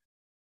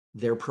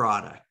their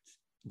product,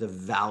 the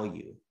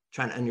value,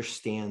 trying to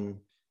understand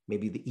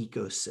maybe the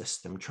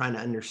ecosystem, trying to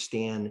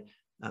understand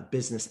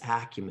business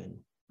acumen,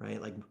 right?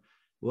 Like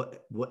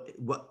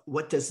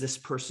what does this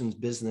person's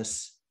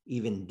business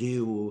even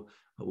do?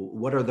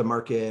 What are the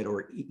market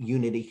or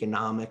unit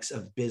economics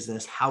of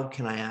business? How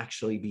can I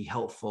actually be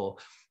helpful?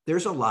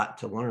 There's a lot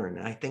to learn.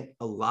 And I think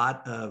a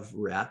lot of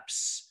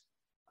reps,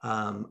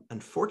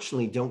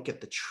 unfortunately, don't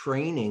get the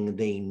training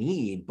they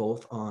need,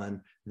 both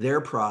on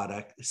their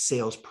product,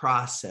 sales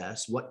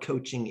process, what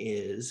coaching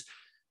is,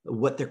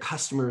 what their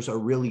customers are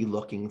really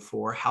looking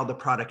for, how the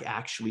product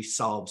actually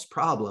solves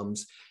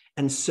problems.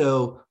 And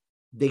so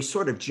they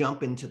sort of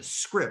jump into the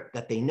script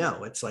that they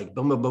know. It's like,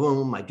 boom, boom,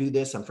 boom, I do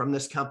this. I'm from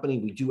this company.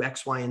 We do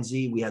X, Y, and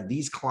Z. We have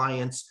these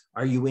clients.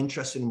 Are you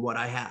interested in what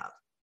I have?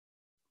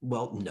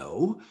 Well,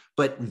 no,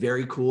 but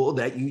very cool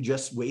that you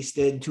just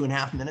wasted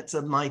 2.5 minutes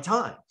of my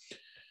time.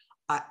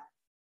 I,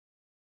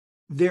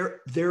 there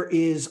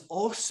is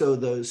also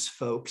those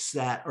folks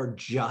that are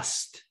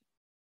just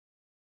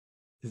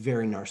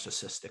very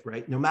narcissistic,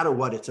 right? No matter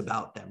what, it's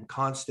about them.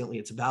 Constantly,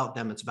 it's about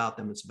them, it's about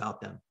them, it's about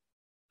them.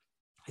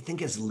 I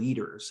think as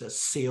leaders, as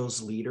sales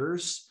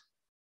leaders,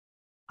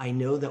 I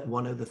know that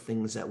one of the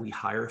things that we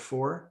hire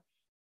for,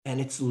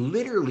 and it's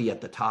literally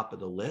at the top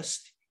of the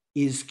list,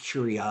 is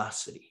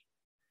curiosity.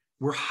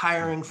 We're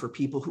hiring for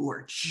people who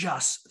are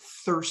just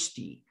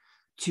thirsty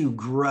to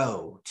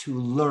grow, to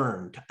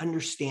learn, to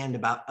understand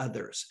about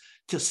others,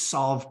 to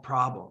solve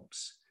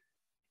problems.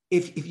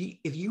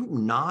 If you're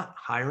not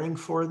hiring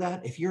for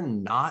that, if you're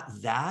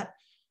not that,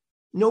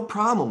 no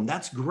problem.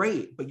 That's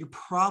great, but you're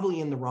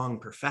probably in the wrong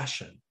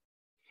profession.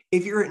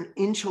 If you're an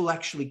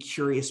intellectually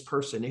curious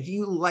person, if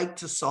you like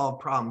to solve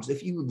problems,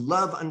 if you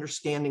love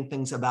understanding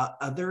things about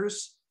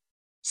others,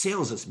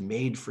 sales is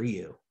made for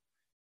you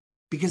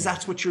because Yeah.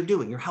 that's what you're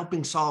doing. You're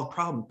helping solve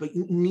problems, but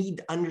you need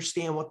to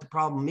understand what the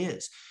problem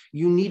is.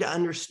 You need to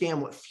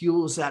understand what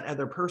fuels that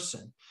other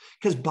person,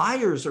 because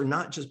buyers are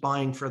not just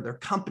buying for their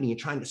company and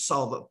trying to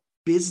solve a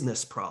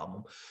business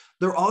problem.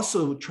 They're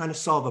also trying to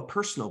solve a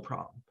personal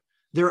problem.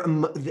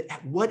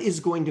 What is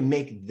going to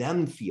make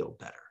them feel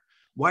better?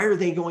 Why are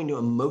they going to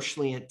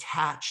emotionally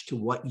attach to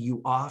what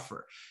you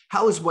offer?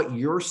 How is what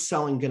you're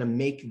selling going to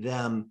make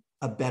them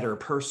a better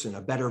person,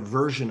 a better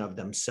version of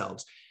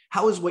themselves?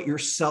 How is what you're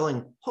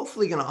selling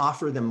hopefully going to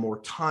offer them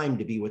more time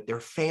to be with their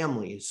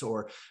families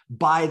or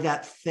buy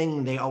that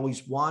thing they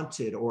always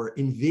wanted or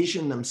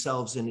envision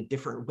themselves in a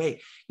different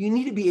way? You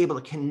need to be able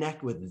to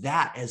connect with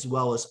that as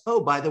well as,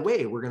 oh, by the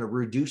way, we're going to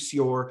reduce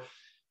your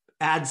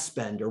ad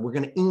spend or we're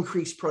going to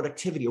increase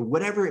productivity or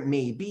whatever it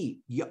may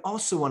be. You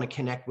also want to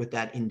connect with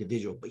that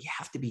individual, but you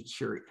have to be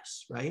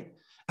curious, right?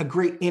 A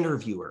great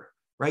interviewer,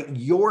 right?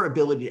 Your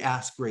ability to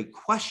ask great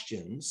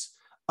questions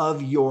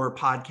of your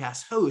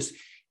podcast host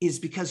is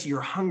because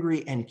you're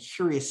hungry and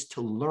curious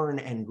to learn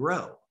and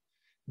grow.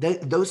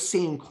 Those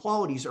same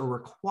qualities are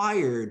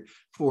required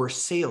for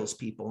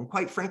salespeople. And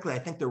quite frankly, I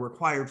think they're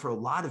required for a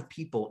lot of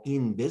people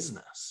in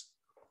business.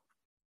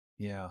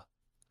 Yeah.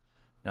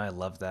 No, I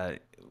love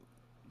that.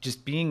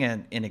 Just being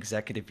an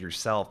executive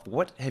yourself,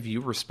 what have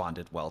you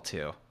responded well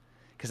to?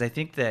 Because I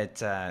think that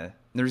the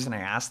reason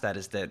I ask that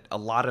is that a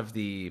lot of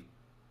the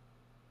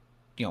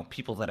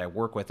people that I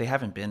work with, they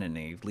haven't been in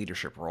a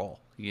leadership role,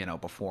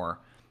 before.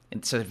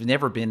 And so they've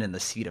never been in the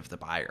seat of the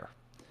buyer.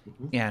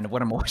 Mhm. And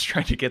what I'm always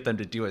trying to get them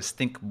to do is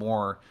think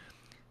more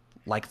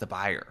like the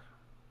buyer,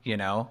 you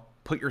know,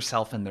 put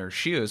yourself in their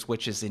shoes,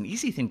 which is an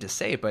easy thing to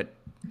say, but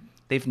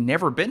they've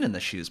never been in the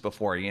shoes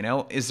before, you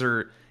know? Is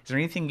there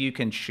anything you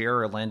can share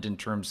or lend in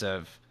terms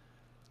of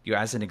you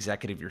as an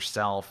executive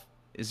yourself?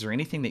 Is there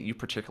anything that you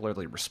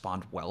particularly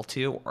respond well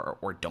to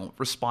or don't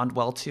respond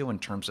well to in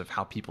terms of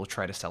how people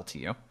try to sell to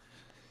you?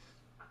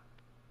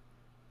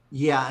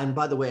 Yeah, and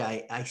by the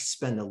way, I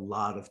spend a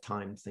lot of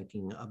time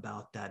thinking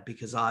about that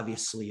because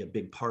obviously a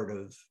big part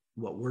of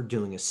what we're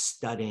doing is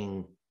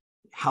studying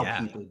how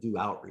Yeah. people do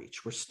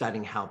outreach. We're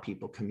studying how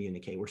people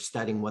communicate. We're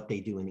studying what they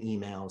do in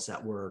emails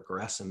at work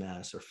or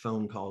SMS or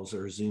phone calls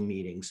or Zoom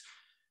meetings.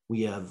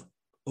 We have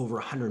over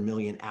 100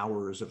 million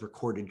hours of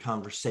recorded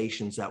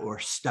conversations that we're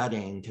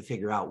studying to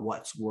figure out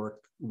what's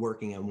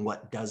working and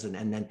what doesn't,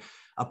 and then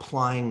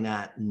applying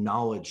that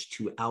knowledge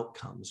to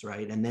outcomes,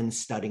 right? And then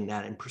studying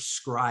that and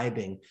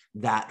prescribing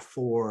that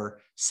for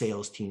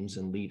sales teams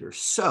and leaders.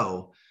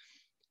 So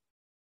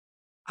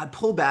I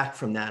pull back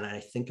from that and I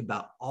think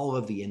about all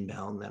of the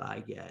inbound that I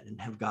get and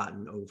have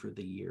gotten over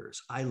the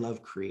years. I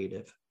love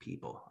creative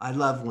people. I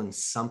love when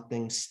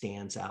something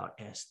stands out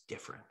as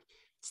different.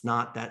 It's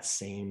not that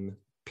same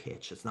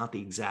pitch. It's not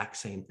the exact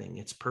same thing.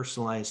 It's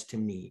personalized to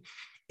me.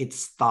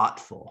 It's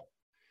thoughtful.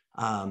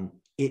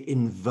 It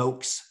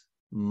invokes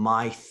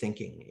my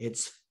thinking.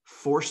 It's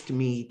forced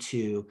me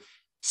to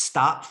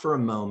stop for a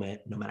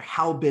moment, no matter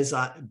how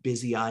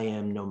busy I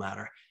am, no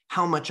matter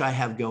how much I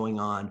have going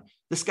on.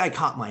 This guy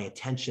caught my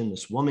attention.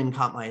 This woman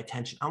caught my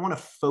attention. I want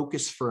to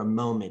focus for a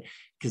moment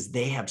because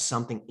they have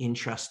something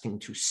interesting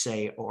to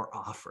say or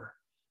offer.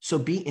 So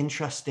be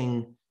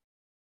interesting,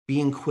 be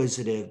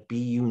inquisitive, be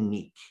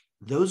unique.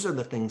 Those are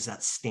the things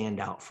that stand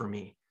out for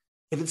me.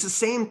 If it's the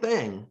same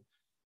thing,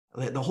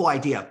 the whole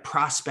idea of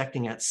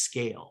prospecting at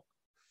scale,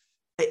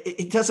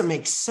 it doesn't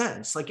make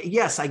sense. Like,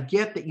 yes, I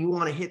get that you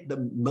want to hit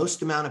the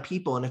most amount of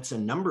people and it's a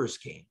numbers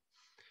game,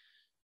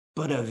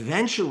 but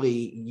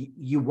eventually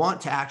you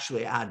want to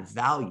actually add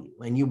value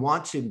and you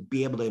want to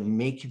be able to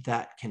make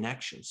that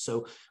connection.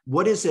 So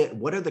what is it?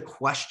 What are the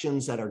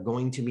questions that are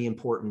going to be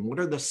important? What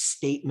are the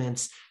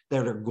statements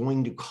that are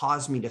going to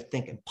cause me to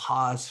think and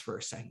pause for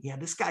a second? Yeah,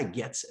 this guy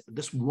gets it.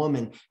 This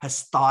woman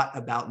has thought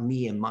about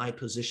me and my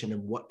position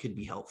and what could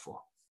be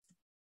helpful.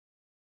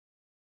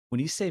 When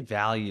you say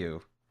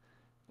value,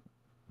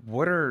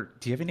 do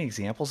you have any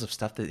examples of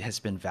stuff that has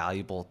been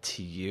valuable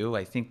to you?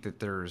 I think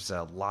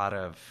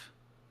that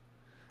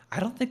I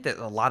don't think that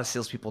a lot of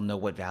salespeople know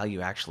what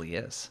value actually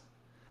is.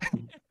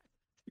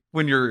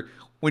 When you're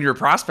when you're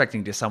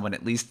prospecting to someone,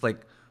 at least,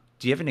 like,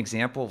 do you have an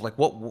example of like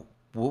what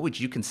would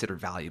you consider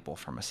valuable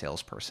from a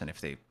salesperson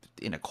if they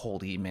in a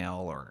cold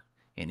email or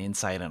an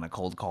insight on a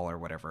cold call or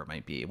whatever it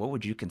might be? What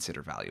would you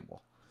consider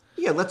valuable?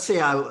 Yeah, let's say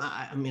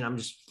I mean, I'm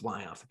just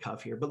flying off the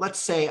cuff here, but let's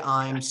say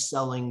I'm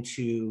selling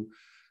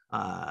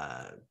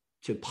uh,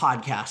 to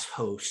podcast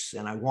hosts,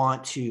 and I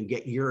want to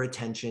get your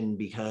attention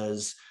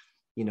because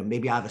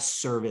maybe I have a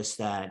service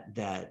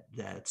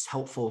that's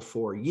helpful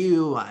for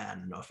you. I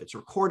don't know if it's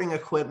recording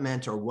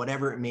equipment or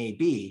whatever it may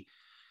be.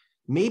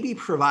 Maybe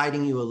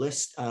providing you a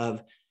list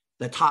of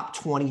the top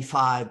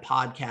 25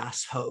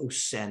 podcast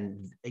hosts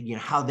and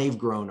how they've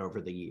grown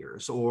over the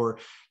years, or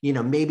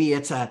maybe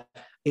it's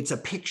a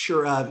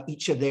picture of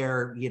each of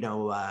their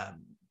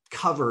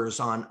covers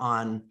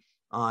on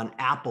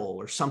Apple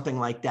or something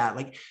like that,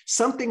 like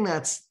something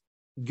that's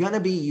going to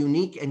be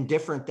unique and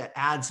different that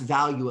adds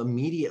value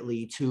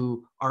immediately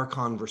to our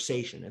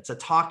conversation. It's a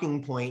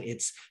talking point.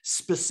 It's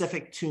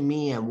specific to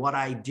me and what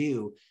I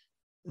do.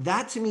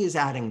 That to me is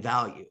adding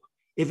value.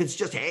 If it's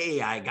just,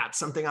 hey, I got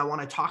something I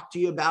want to talk to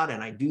you about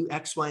and I do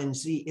X, Y, and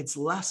Z, it's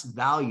less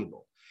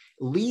valuable.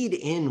 Lead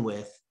in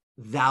with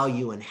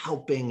value and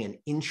helping and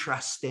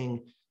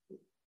interesting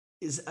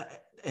is,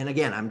 and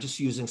again, I'm just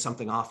using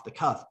something off the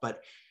cuff,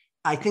 but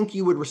I think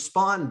you would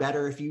respond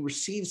better if you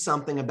receive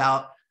something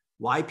about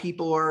why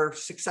people are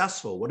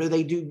successful. What do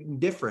they do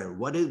different?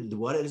 What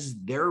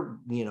is their,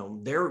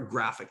 their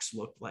graphics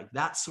look like?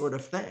 That sort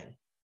of thing.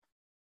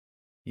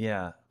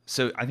 Yeah.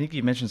 So I think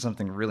you mentioned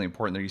something really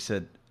important there. You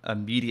said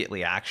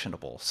immediately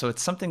actionable. So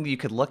it's something that you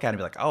could look at and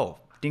be like, oh,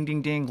 ding,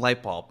 ding, ding,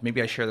 light bulb.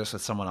 Maybe I share this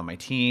with someone on my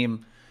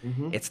team.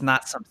 Mm-hmm. It's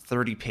not some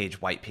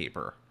 30-page white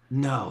paper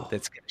No,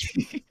 that's,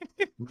 gonna- you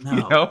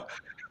no, know?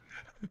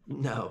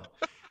 no.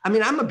 I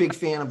mean, I'm a big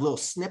fan of little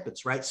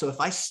snippets, right? So if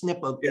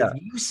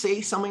you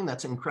say something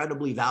that's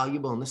incredibly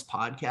valuable in this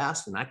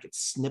podcast and I could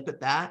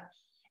snippet that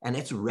and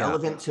it's Yeah.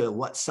 relevant to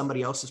what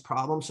somebody else's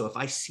problem. So if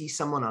I see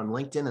someone on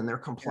LinkedIn and they're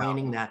Yeah.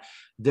 complaining that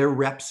their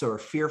reps are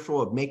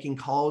fearful of making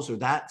calls or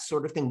that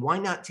sort of thing, why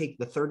not take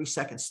the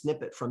 30-second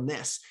snippet from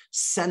this,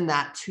 send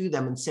that to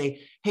them and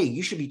say, hey,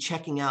 you should be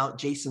checking out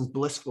Jason's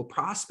Blissful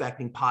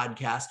Prospecting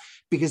podcast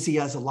because he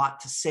has a lot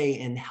to say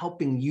in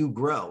helping you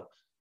grow.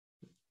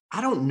 I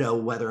don't know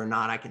whether or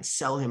not I can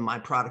sell him my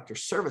product or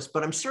service,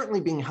 but I'm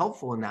certainly being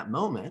helpful in that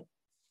moment.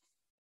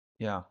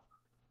 Yeah.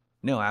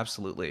 No,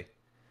 absolutely.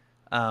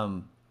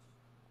 Um,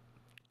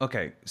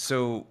 okay.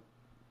 So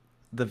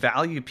the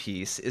value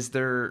piece, is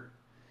there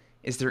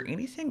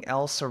anything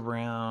else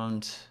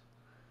around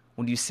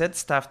when you said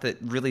stuff that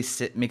really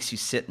makes you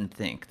sit and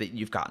think that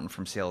you've gotten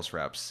from sales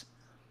reps?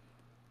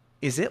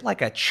 Is it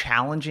like a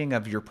challenging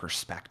of your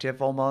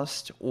perspective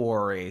almost,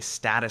 or a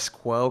status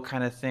quo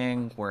kind of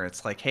thing where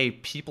it's like, hey,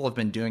 people have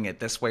been doing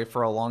it this way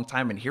for a long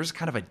time, and here's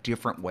kind of a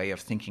different way of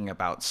thinking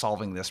about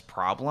solving this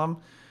problem?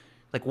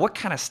 Like, what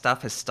kind of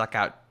stuff has stuck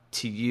out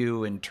to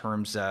you in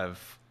terms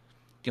of,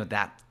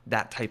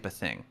 that type of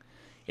thing?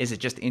 Is it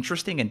just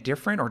interesting and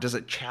different, or does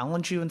it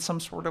challenge you in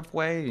some sort of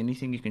way?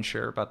 Anything you can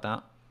share about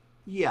that?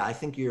 Yeah, I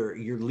think you're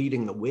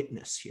leading the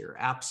witness here.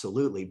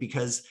 Absolutely.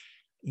 Because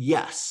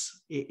yes,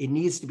 it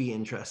needs to be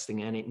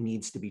interesting and it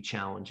needs to be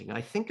challenging.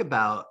 I think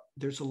about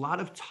there's a lot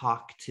of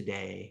talk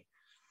today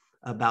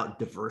about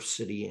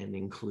diversity and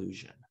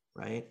inclusion,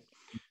 right?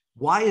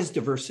 Why is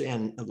diversity,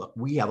 and look,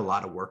 we have a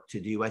lot of work to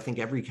do. I think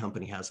every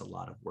company has a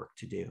lot of work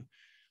to do.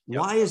 Yep.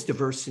 Why is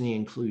diversity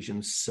and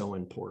inclusion so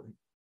important?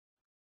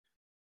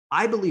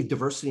 I believe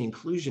diversity and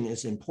inclusion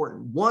is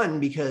important. One,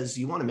 because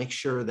you want to make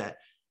sure that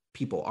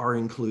people are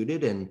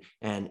included,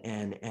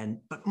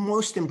 but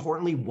most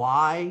importantly,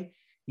 why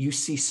you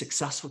see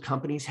successful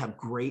companies have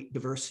great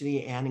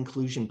diversity and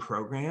inclusion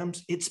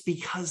programs. It's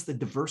because the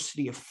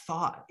diversity of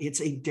thought,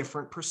 it's a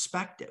different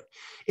perspective.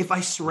 If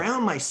I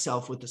surround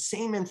myself with the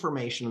same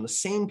information and the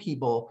same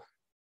people,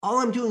 all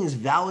I'm doing is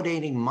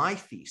validating my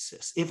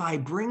thesis. If I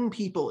bring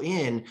people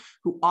in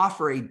who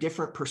offer a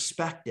different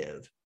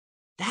perspective,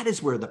 that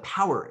is where the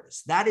power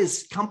is. That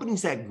is,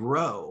 companies that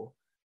grow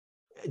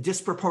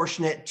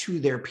disproportionate to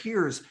their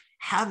peers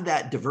have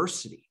that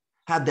diversity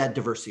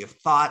of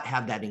thought,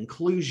 have that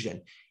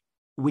inclusion.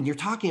 When you're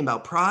talking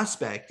about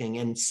prospecting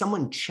and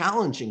someone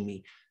challenging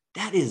me,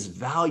 that is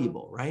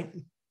valuable, right?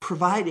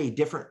 Provide a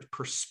different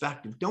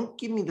perspective. Don't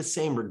give me the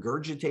same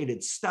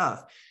regurgitated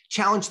stuff.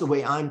 Challenge the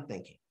way I'm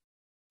thinking.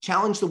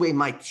 Challenge the way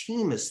my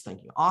team is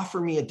thinking. Offer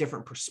me a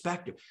different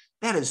perspective.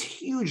 That is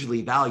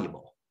hugely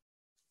valuable.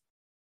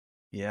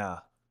 Yeah.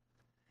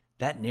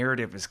 That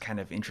narrative is kind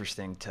of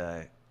interesting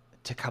to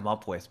come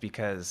up with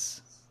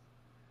because,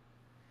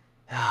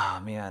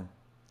 man,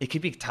 it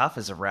could be tough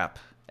as a rep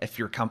if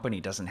your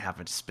company doesn't have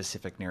a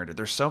specific narrative.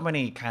 There's so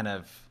many kind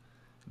of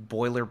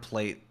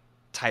boilerplate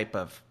type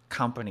of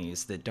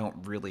companies that don't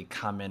really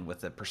come in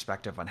with a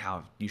perspective on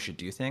how you should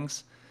do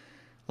things.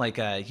 Like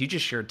you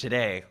just shared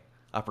today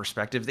a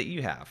perspective that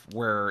you have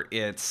where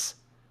it's,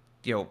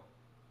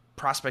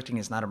 prospecting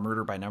is not a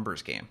murder by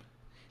numbers game.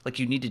 Like,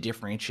 you need to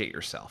differentiate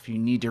yourself. You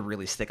need to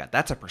really stick out.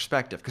 That's a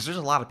perspective, because there's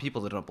a lot of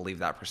people that don't believe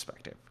that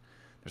perspective.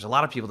 There's a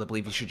lot of people that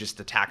believe you should just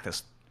attack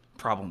this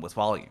problem with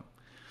volume.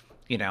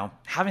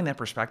 Having that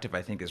perspective,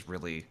 I think, is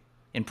really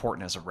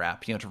important as a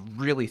rep, to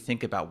really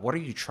think about what are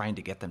you trying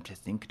to get them to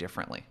think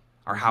differently,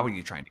 or how are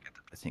you trying to get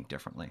them to think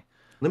differently?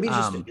 Let me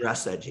just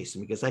address that,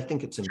 Jason, because I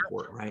think it's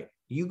important, right?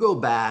 You go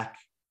back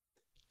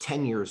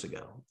 10 years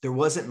ago, there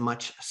wasn't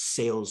much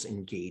sales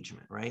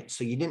engagement, right?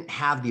 So you didn't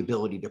have the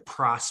ability to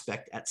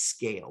prospect at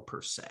scale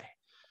per se.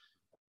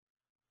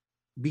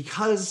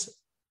 Because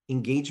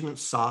engagement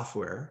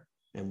software,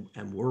 and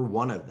we're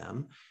one of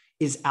them,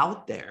 is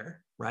out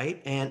there,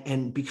 right?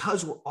 And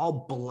because we're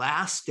all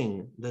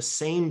blasting the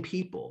same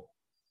people,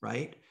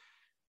 right?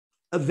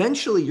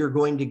 Eventually you're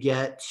going to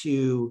get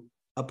to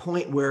a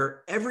point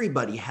where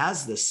everybody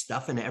has this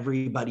stuff and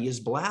everybody is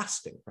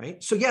blasting,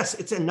 right? So yes,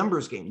 it's a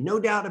numbers game,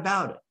 no doubt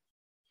about it.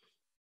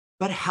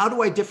 But how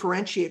do I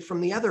differentiate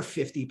from the other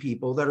 50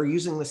 people that are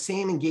using the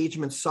same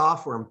engagement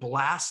software and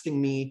blasting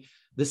me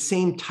the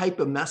same type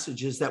of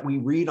messages that we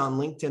read on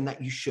LinkedIn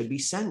that you should be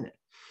sending?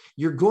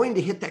 You're going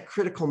to hit that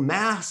critical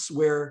mass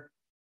where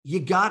you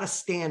got to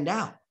stand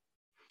out.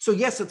 So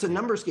yes, it's a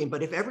numbers game,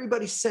 but if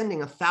everybody's sending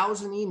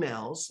 1,000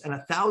 emails and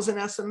 1,000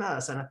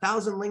 SMS and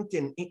 1,000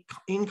 LinkedIn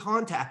in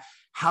contact,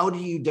 how do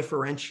you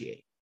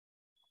differentiate?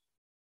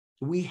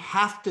 We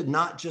have to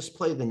not just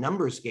play the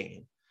numbers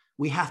game.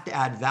 We have to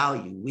add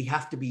value. We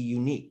have to be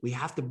unique. We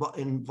have to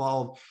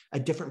involve a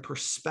different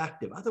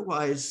perspective.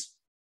 Otherwise,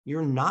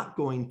 you're not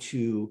going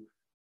to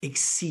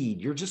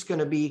exceed. You're just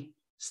going to be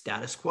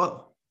status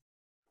quo.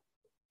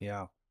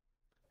 Yeah.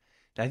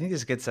 I think this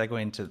is a good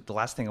segue into the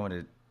last thing I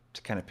wanted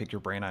to kind of pick your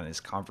brain on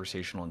is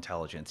conversational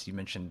intelligence. You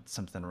mentioned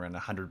something around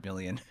 100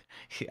 million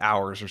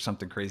hours or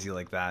something crazy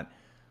like that.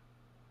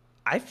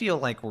 I feel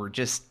like we're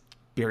just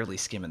barely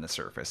skimming the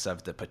surface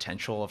of the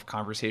potential of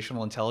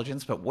conversational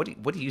intelligence, but what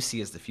do you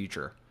see as the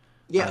future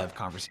of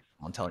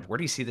conversational intelligence? Where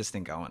do you see this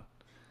thing going?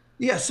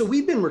 Yeah, so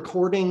we've been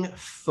recording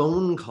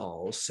phone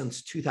calls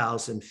since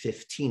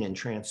 2015 and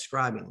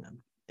transcribing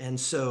them. And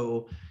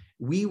so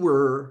we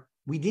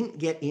didn't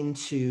get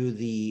into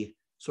the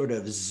sort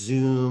of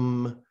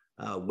Zoom,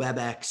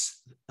 WebEx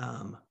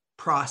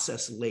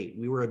process late.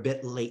 We were a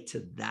bit late to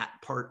that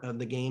part of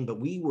the game,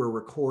 but we were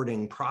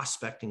recording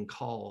prospecting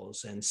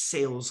calls and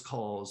sales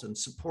calls and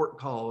support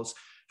calls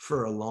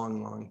for a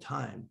long, long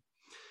time.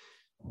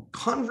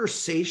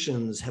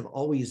 Conversations have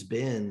always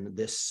been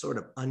this sort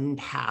of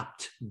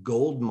untapped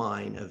gold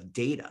mine of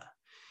data.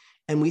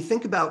 And we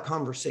think about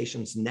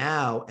conversations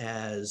now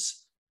as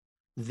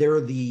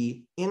They're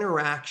the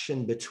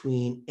interaction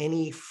between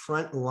any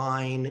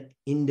frontline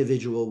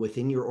individual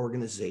within your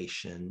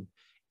organization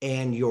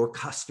and your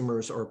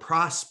customers or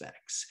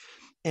prospects.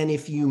 And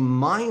if you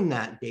mine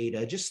that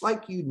data, just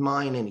like you'd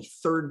mine any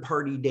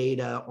third-party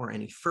data or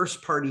any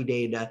first-party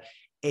data,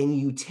 and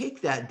you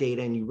take that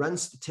data and you run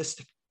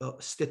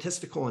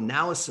statistical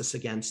analysis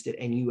against it,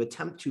 and you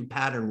attempt to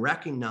pattern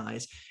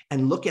recognize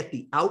and look at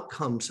the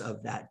outcomes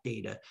of that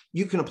data,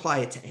 you can apply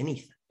it to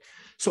anything.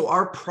 So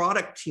our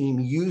product team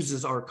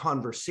uses our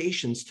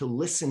conversations to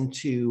listen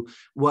to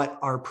what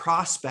our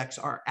prospects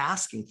are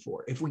asking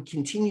for. If we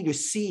continue to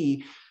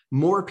see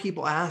more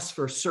people ask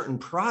for a certain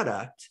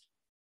product,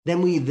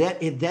 then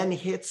it then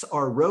hits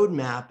our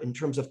roadmap in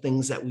terms of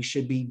things that we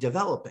should be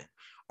developing.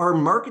 Our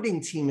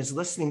marketing team is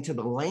listening to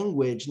the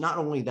language, not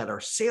only that our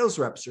sales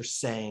reps are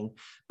saying,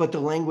 but the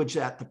language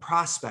that the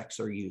prospects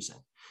are using,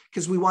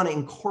 because we want to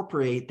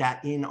incorporate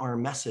that in our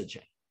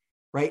messaging,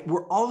 right?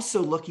 We're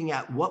also looking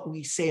at what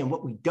we say and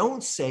what we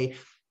don't say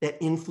that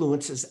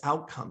influences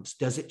outcomes.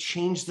 Does it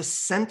change the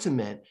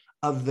sentiment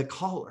of the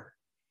caller?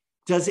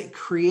 Does it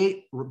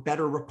create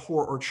better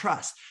rapport or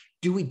trust?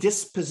 Do we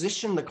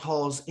disposition the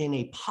calls in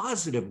a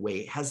positive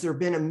way? Has there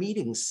been a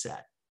meeting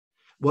set?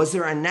 Was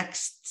there a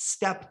next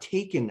step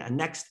taken, a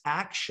next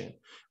action?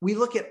 We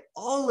look at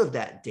all of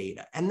that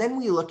data, and then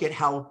we look at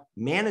how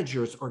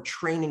managers are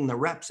training the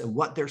reps and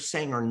what they're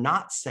saying or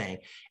not saying,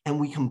 and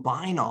we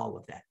combine all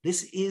of that.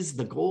 This is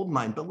the gold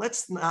mine, but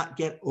let's not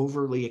get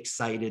overly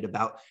excited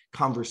about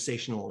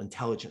conversational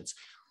intelligence.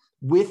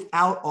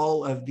 Without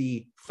all of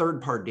the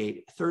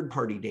third-party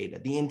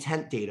data, the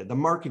intent data, the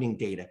marketing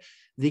data,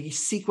 the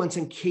sequence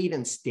and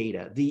cadence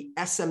data, the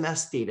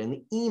SMS data, and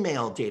the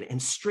email data,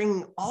 and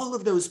stringing all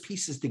of those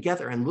pieces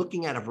together and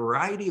looking at a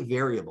variety of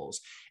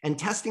variables and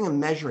testing and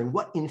measuring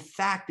what in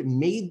fact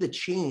made the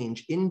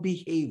change in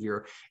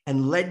behavior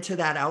and led to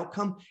that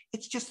outcome,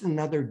 it's just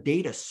another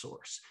data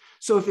source.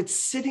 So if it's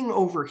sitting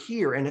over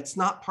here and it's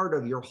not part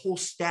of your whole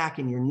stack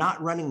and you're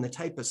not running the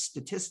type of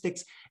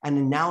statistics and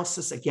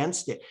analysis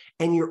against it,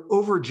 and you're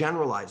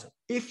overgeneralizing,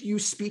 if you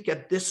speak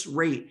at this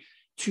rate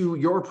to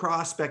your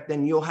prospect,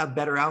 then you'll have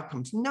better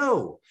outcomes.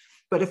 No.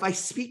 But if I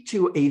speak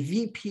to a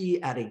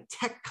VP at a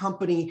tech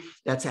company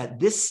that's at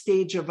this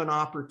stage of an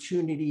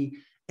opportunity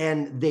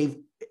and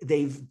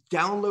they've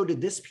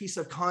downloaded this piece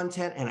of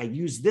content and I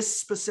use this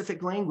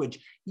specific language,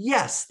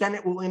 yes, then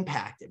it will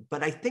impact it.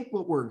 But I think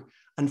what we're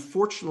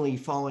unfortunately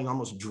falling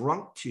almost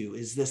drunk to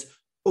is this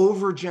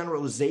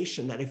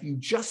overgeneralization that if you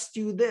just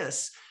do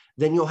this,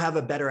 then you'll have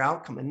a better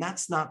outcome. And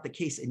that's not the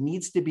case. It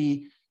needs to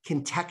be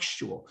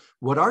contextual.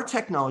 What our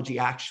technology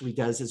actually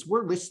does is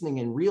we're listening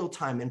in real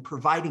time and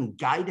providing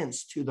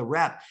guidance to the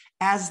rep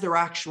as they're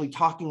actually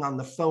talking on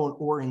the phone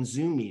or in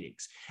Zoom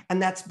meetings. And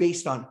that's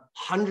based on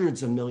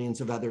hundreds of millions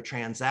of other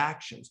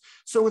transactions.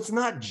 So it's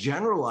not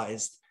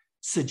generalized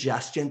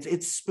suggestions.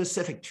 It's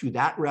specific to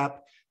that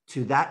rep,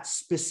 to that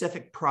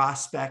specific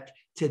prospect,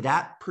 to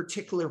that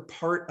particular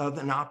part of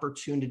an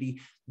opportunity.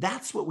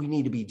 That's what we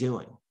need to be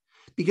doing.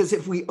 Because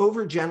if we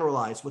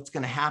overgeneralize, what's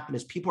going to happen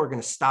is people are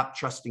going to stop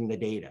trusting the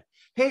data.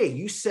 Hey,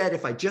 you said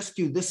if I just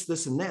do this,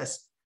 this, and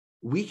this,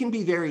 we can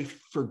be very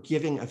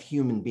forgiving of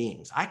human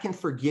beings. I can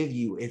forgive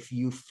you if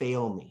you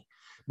fail me.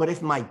 But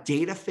if my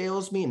data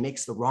fails me and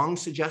makes the wrong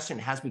suggestion,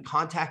 has me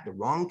contact the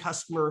wrong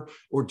customer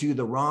or do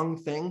the wrong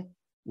thing,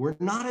 we're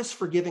not as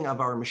forgiving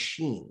of our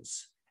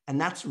machines. And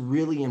that's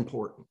really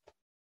important.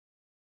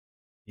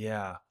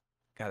 Yeah.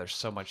 God, there's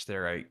so much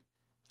there.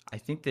 I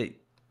think that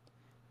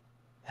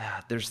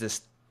there's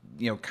this,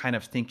 kind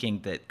of thinking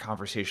that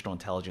conversational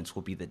intelligence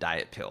will be the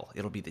diet pill.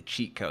 It'll be the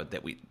cheat code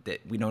that we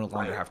no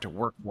longer have to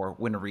work for.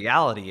 When in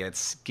reality,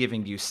 it's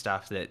giving you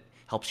stuff that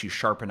helps you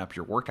sharpen up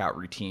your workout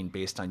routine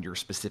based on your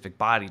specific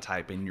body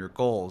type and your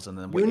goals, and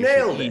then what you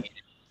nailed it.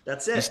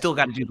 That's it. You still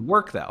got to do the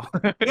work, though.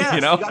 Yes,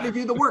 you got to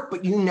do the work,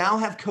 but you now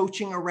have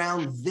coaching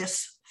around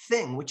this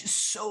thing, which is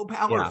so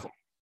powerful.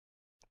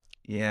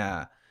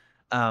 Yeah.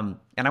 And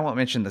I won't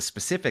mention the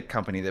specific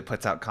company that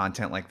puts out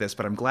content like this,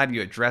 but I'm glad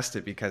you addressed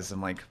it, because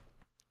I'm like,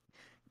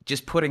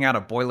 just putting out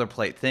a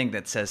boilerplate thing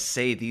that says,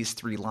 say these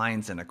 3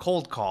 lines in a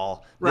cold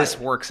call, this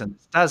works and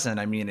this doesn't.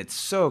 I mean, it's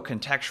so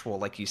contextual,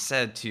 like you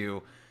said,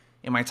 to,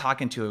 am I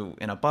talking to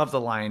an above the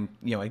line,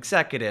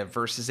 executive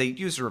versus a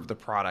user of the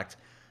product?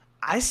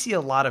 I see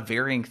a lot of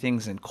varying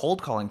things in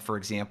cold calling, for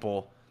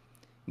example.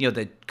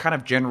 The kind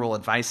of general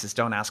advice is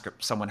don't ask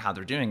someone how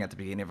they're doing at the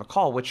beginning of a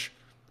call, which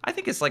I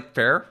think is like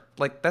fair,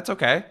 like that's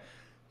okay.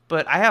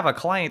 But I have a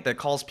client that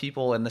calls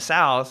people in the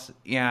South,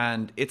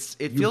 and it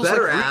feels like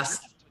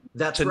ask.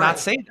 That's to not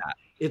say that.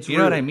 It's you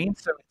know what I mean?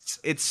 So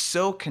it's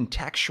so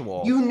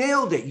contextual. You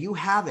nailed it. You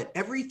have it.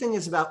 Everything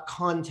is about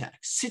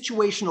context,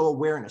 situational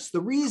awareness.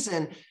 The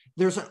reason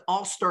there's an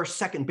all-star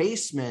second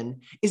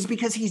baseman is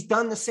because he's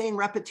done the same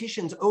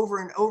repetitions over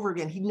and over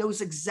again. He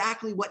knows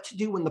exactly what to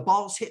do when the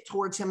ball's hit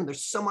towards him and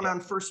there's someone on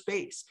first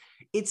base.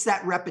 It's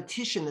that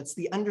repetition. It's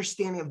the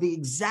understanding of the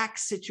exact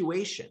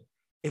situation.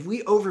 If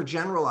we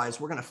overgeneralize,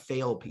 we're going to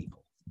fail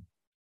people.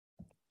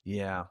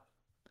 Yeah.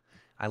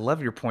 I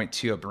love your point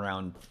too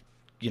around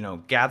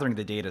gathering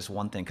the data is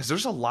one thing, because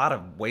there's a lot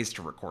of ways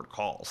to record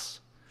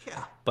calls.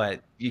 Yeah.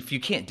 But if you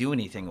can't do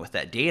anything with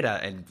that data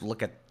and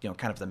look at,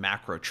 kind of the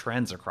macro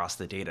trends across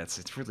the data,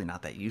 it's really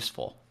not that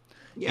useful.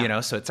 Yeah.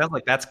 So it sounds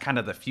like that's kind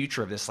of the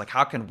future of this. Like,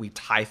 how can we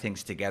tie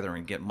things together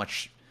and get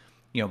much,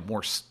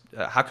 more,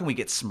 how can we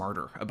get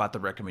smarter about the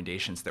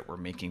recommendations that we're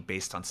making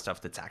based on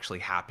stuff that's actually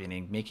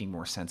happening, making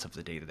more sense of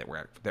the data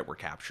that we're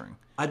capturing?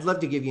 I'd love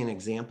to give you an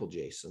example,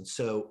 Jason.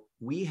 So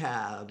we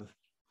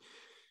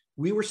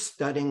were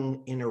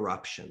studying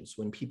interruptions,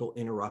 when people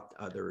interrupt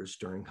others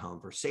during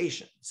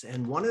conversations.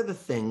 And one of the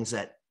things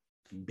that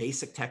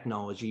basic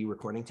technology,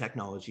 recording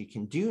technology,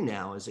 can do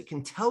now is it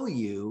can tell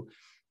you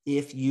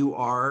if you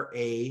are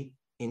a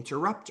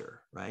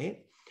interrupter, right?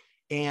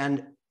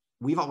 And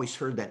we've always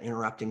heard that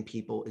interrupting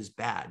people is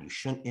bad. You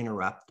shouldn't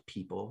interrupt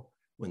people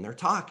when they're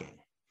talking.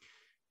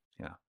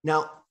 Yeah.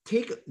 Now,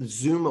 take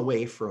Zoom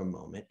away for a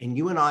moment, and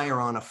you and I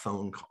are on a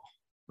phone call,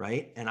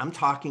 right? And I'm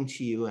talking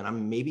to you, and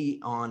I'm maybe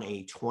on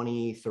a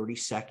 20,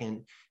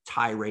 30-second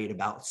tirade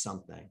about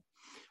something.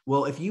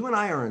 Well, if you and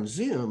I are on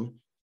Zoom,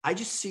 I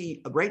just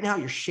see right now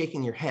you're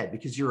shaking your head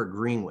because you're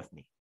agreeing with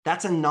me.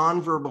 That's a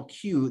nonverbal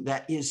cue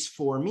that is,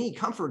 for me,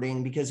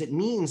 comforting, because it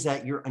means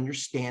that you're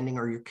understanding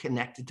or you're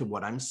connected to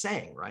what I'm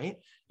saying, right?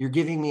 You're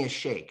giving me a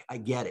shake. I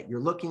get it. You're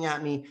looking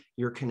at me,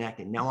 you're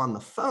connected. Now on the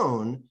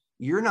phone,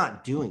 you're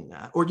not doing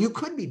that, or you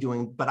could be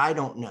doing, but I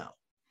don't know.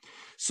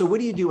 So what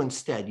do you do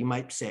instead? You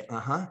might say,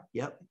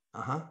 yep,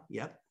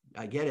 yep,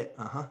 I get it,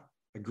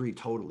 agree,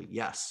 totally,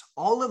 yes.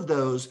 All of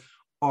those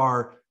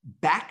are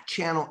back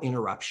channel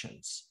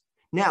interruptions.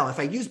 Now, if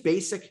I use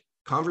basic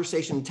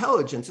conversation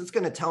intelligence, it's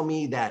going to tell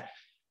me that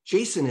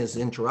Jason is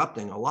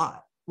interrupting a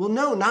lot. Well,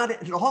 no, not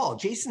at all.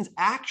 Jason's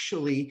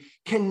actually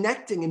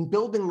connecting and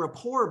building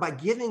rapport by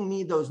giving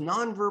me those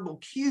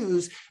nonverbal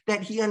cues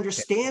that he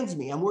understands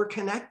me, and we're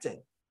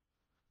connecting.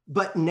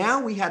 But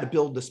now we had to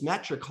build this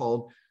metric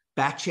called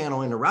back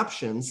channel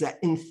interruptions that,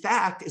 in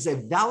fact, is a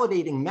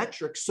validating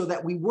metric, so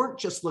that we weren't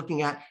just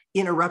looking at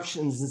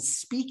interruptions and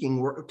speaking,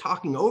 we're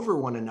talking over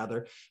one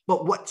another,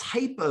 but what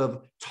type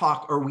of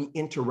talk are we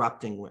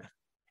interrupting with,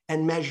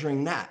 and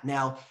measuring that.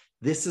 Now,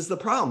 this is the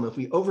problem. If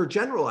we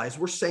overgeneralize,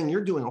 we're saying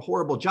you're doing a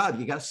horrible job,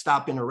 you got to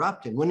stop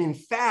interrupting, when in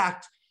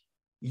fact,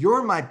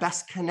 you're my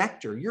best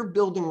connector. You're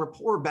building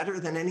rapport better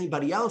than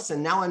anybody else,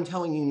 and now I'm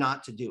telling you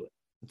not to do it.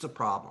 It's a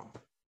problem.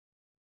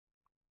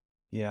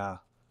 Yeah.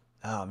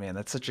 Oh man,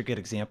 that's such a good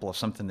example of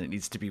something that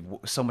needs to be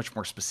so much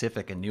more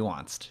specific and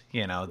nuanced,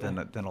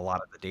 than a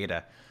lot of the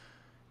data.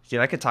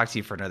 Dude, I could talk to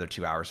you for another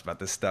 2 hours about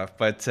this stuff,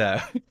 but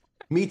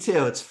Me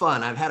too. It's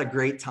fun. I've had a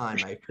great time.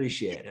 I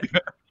appreciate it.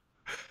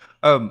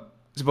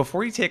 so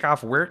before you take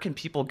off, where can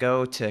people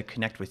go to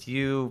connect with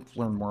you,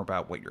 learn more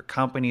about what your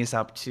company is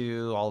up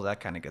to, all of that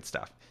kind of good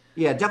stuff?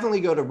 Yeah,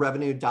 definitely go to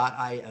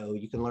revenue.io.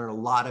 You can learn a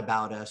lot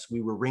about us.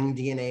 We were Ring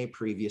DNA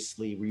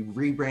previously. We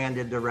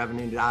rebranded to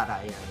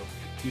revenue.io.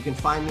 You can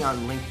find me on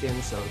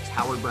LinkedIn, so it's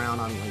Howard Brown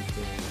on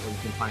LinkedIn, or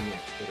you can find me on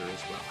Twitter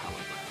as well,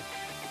 Howard Brown.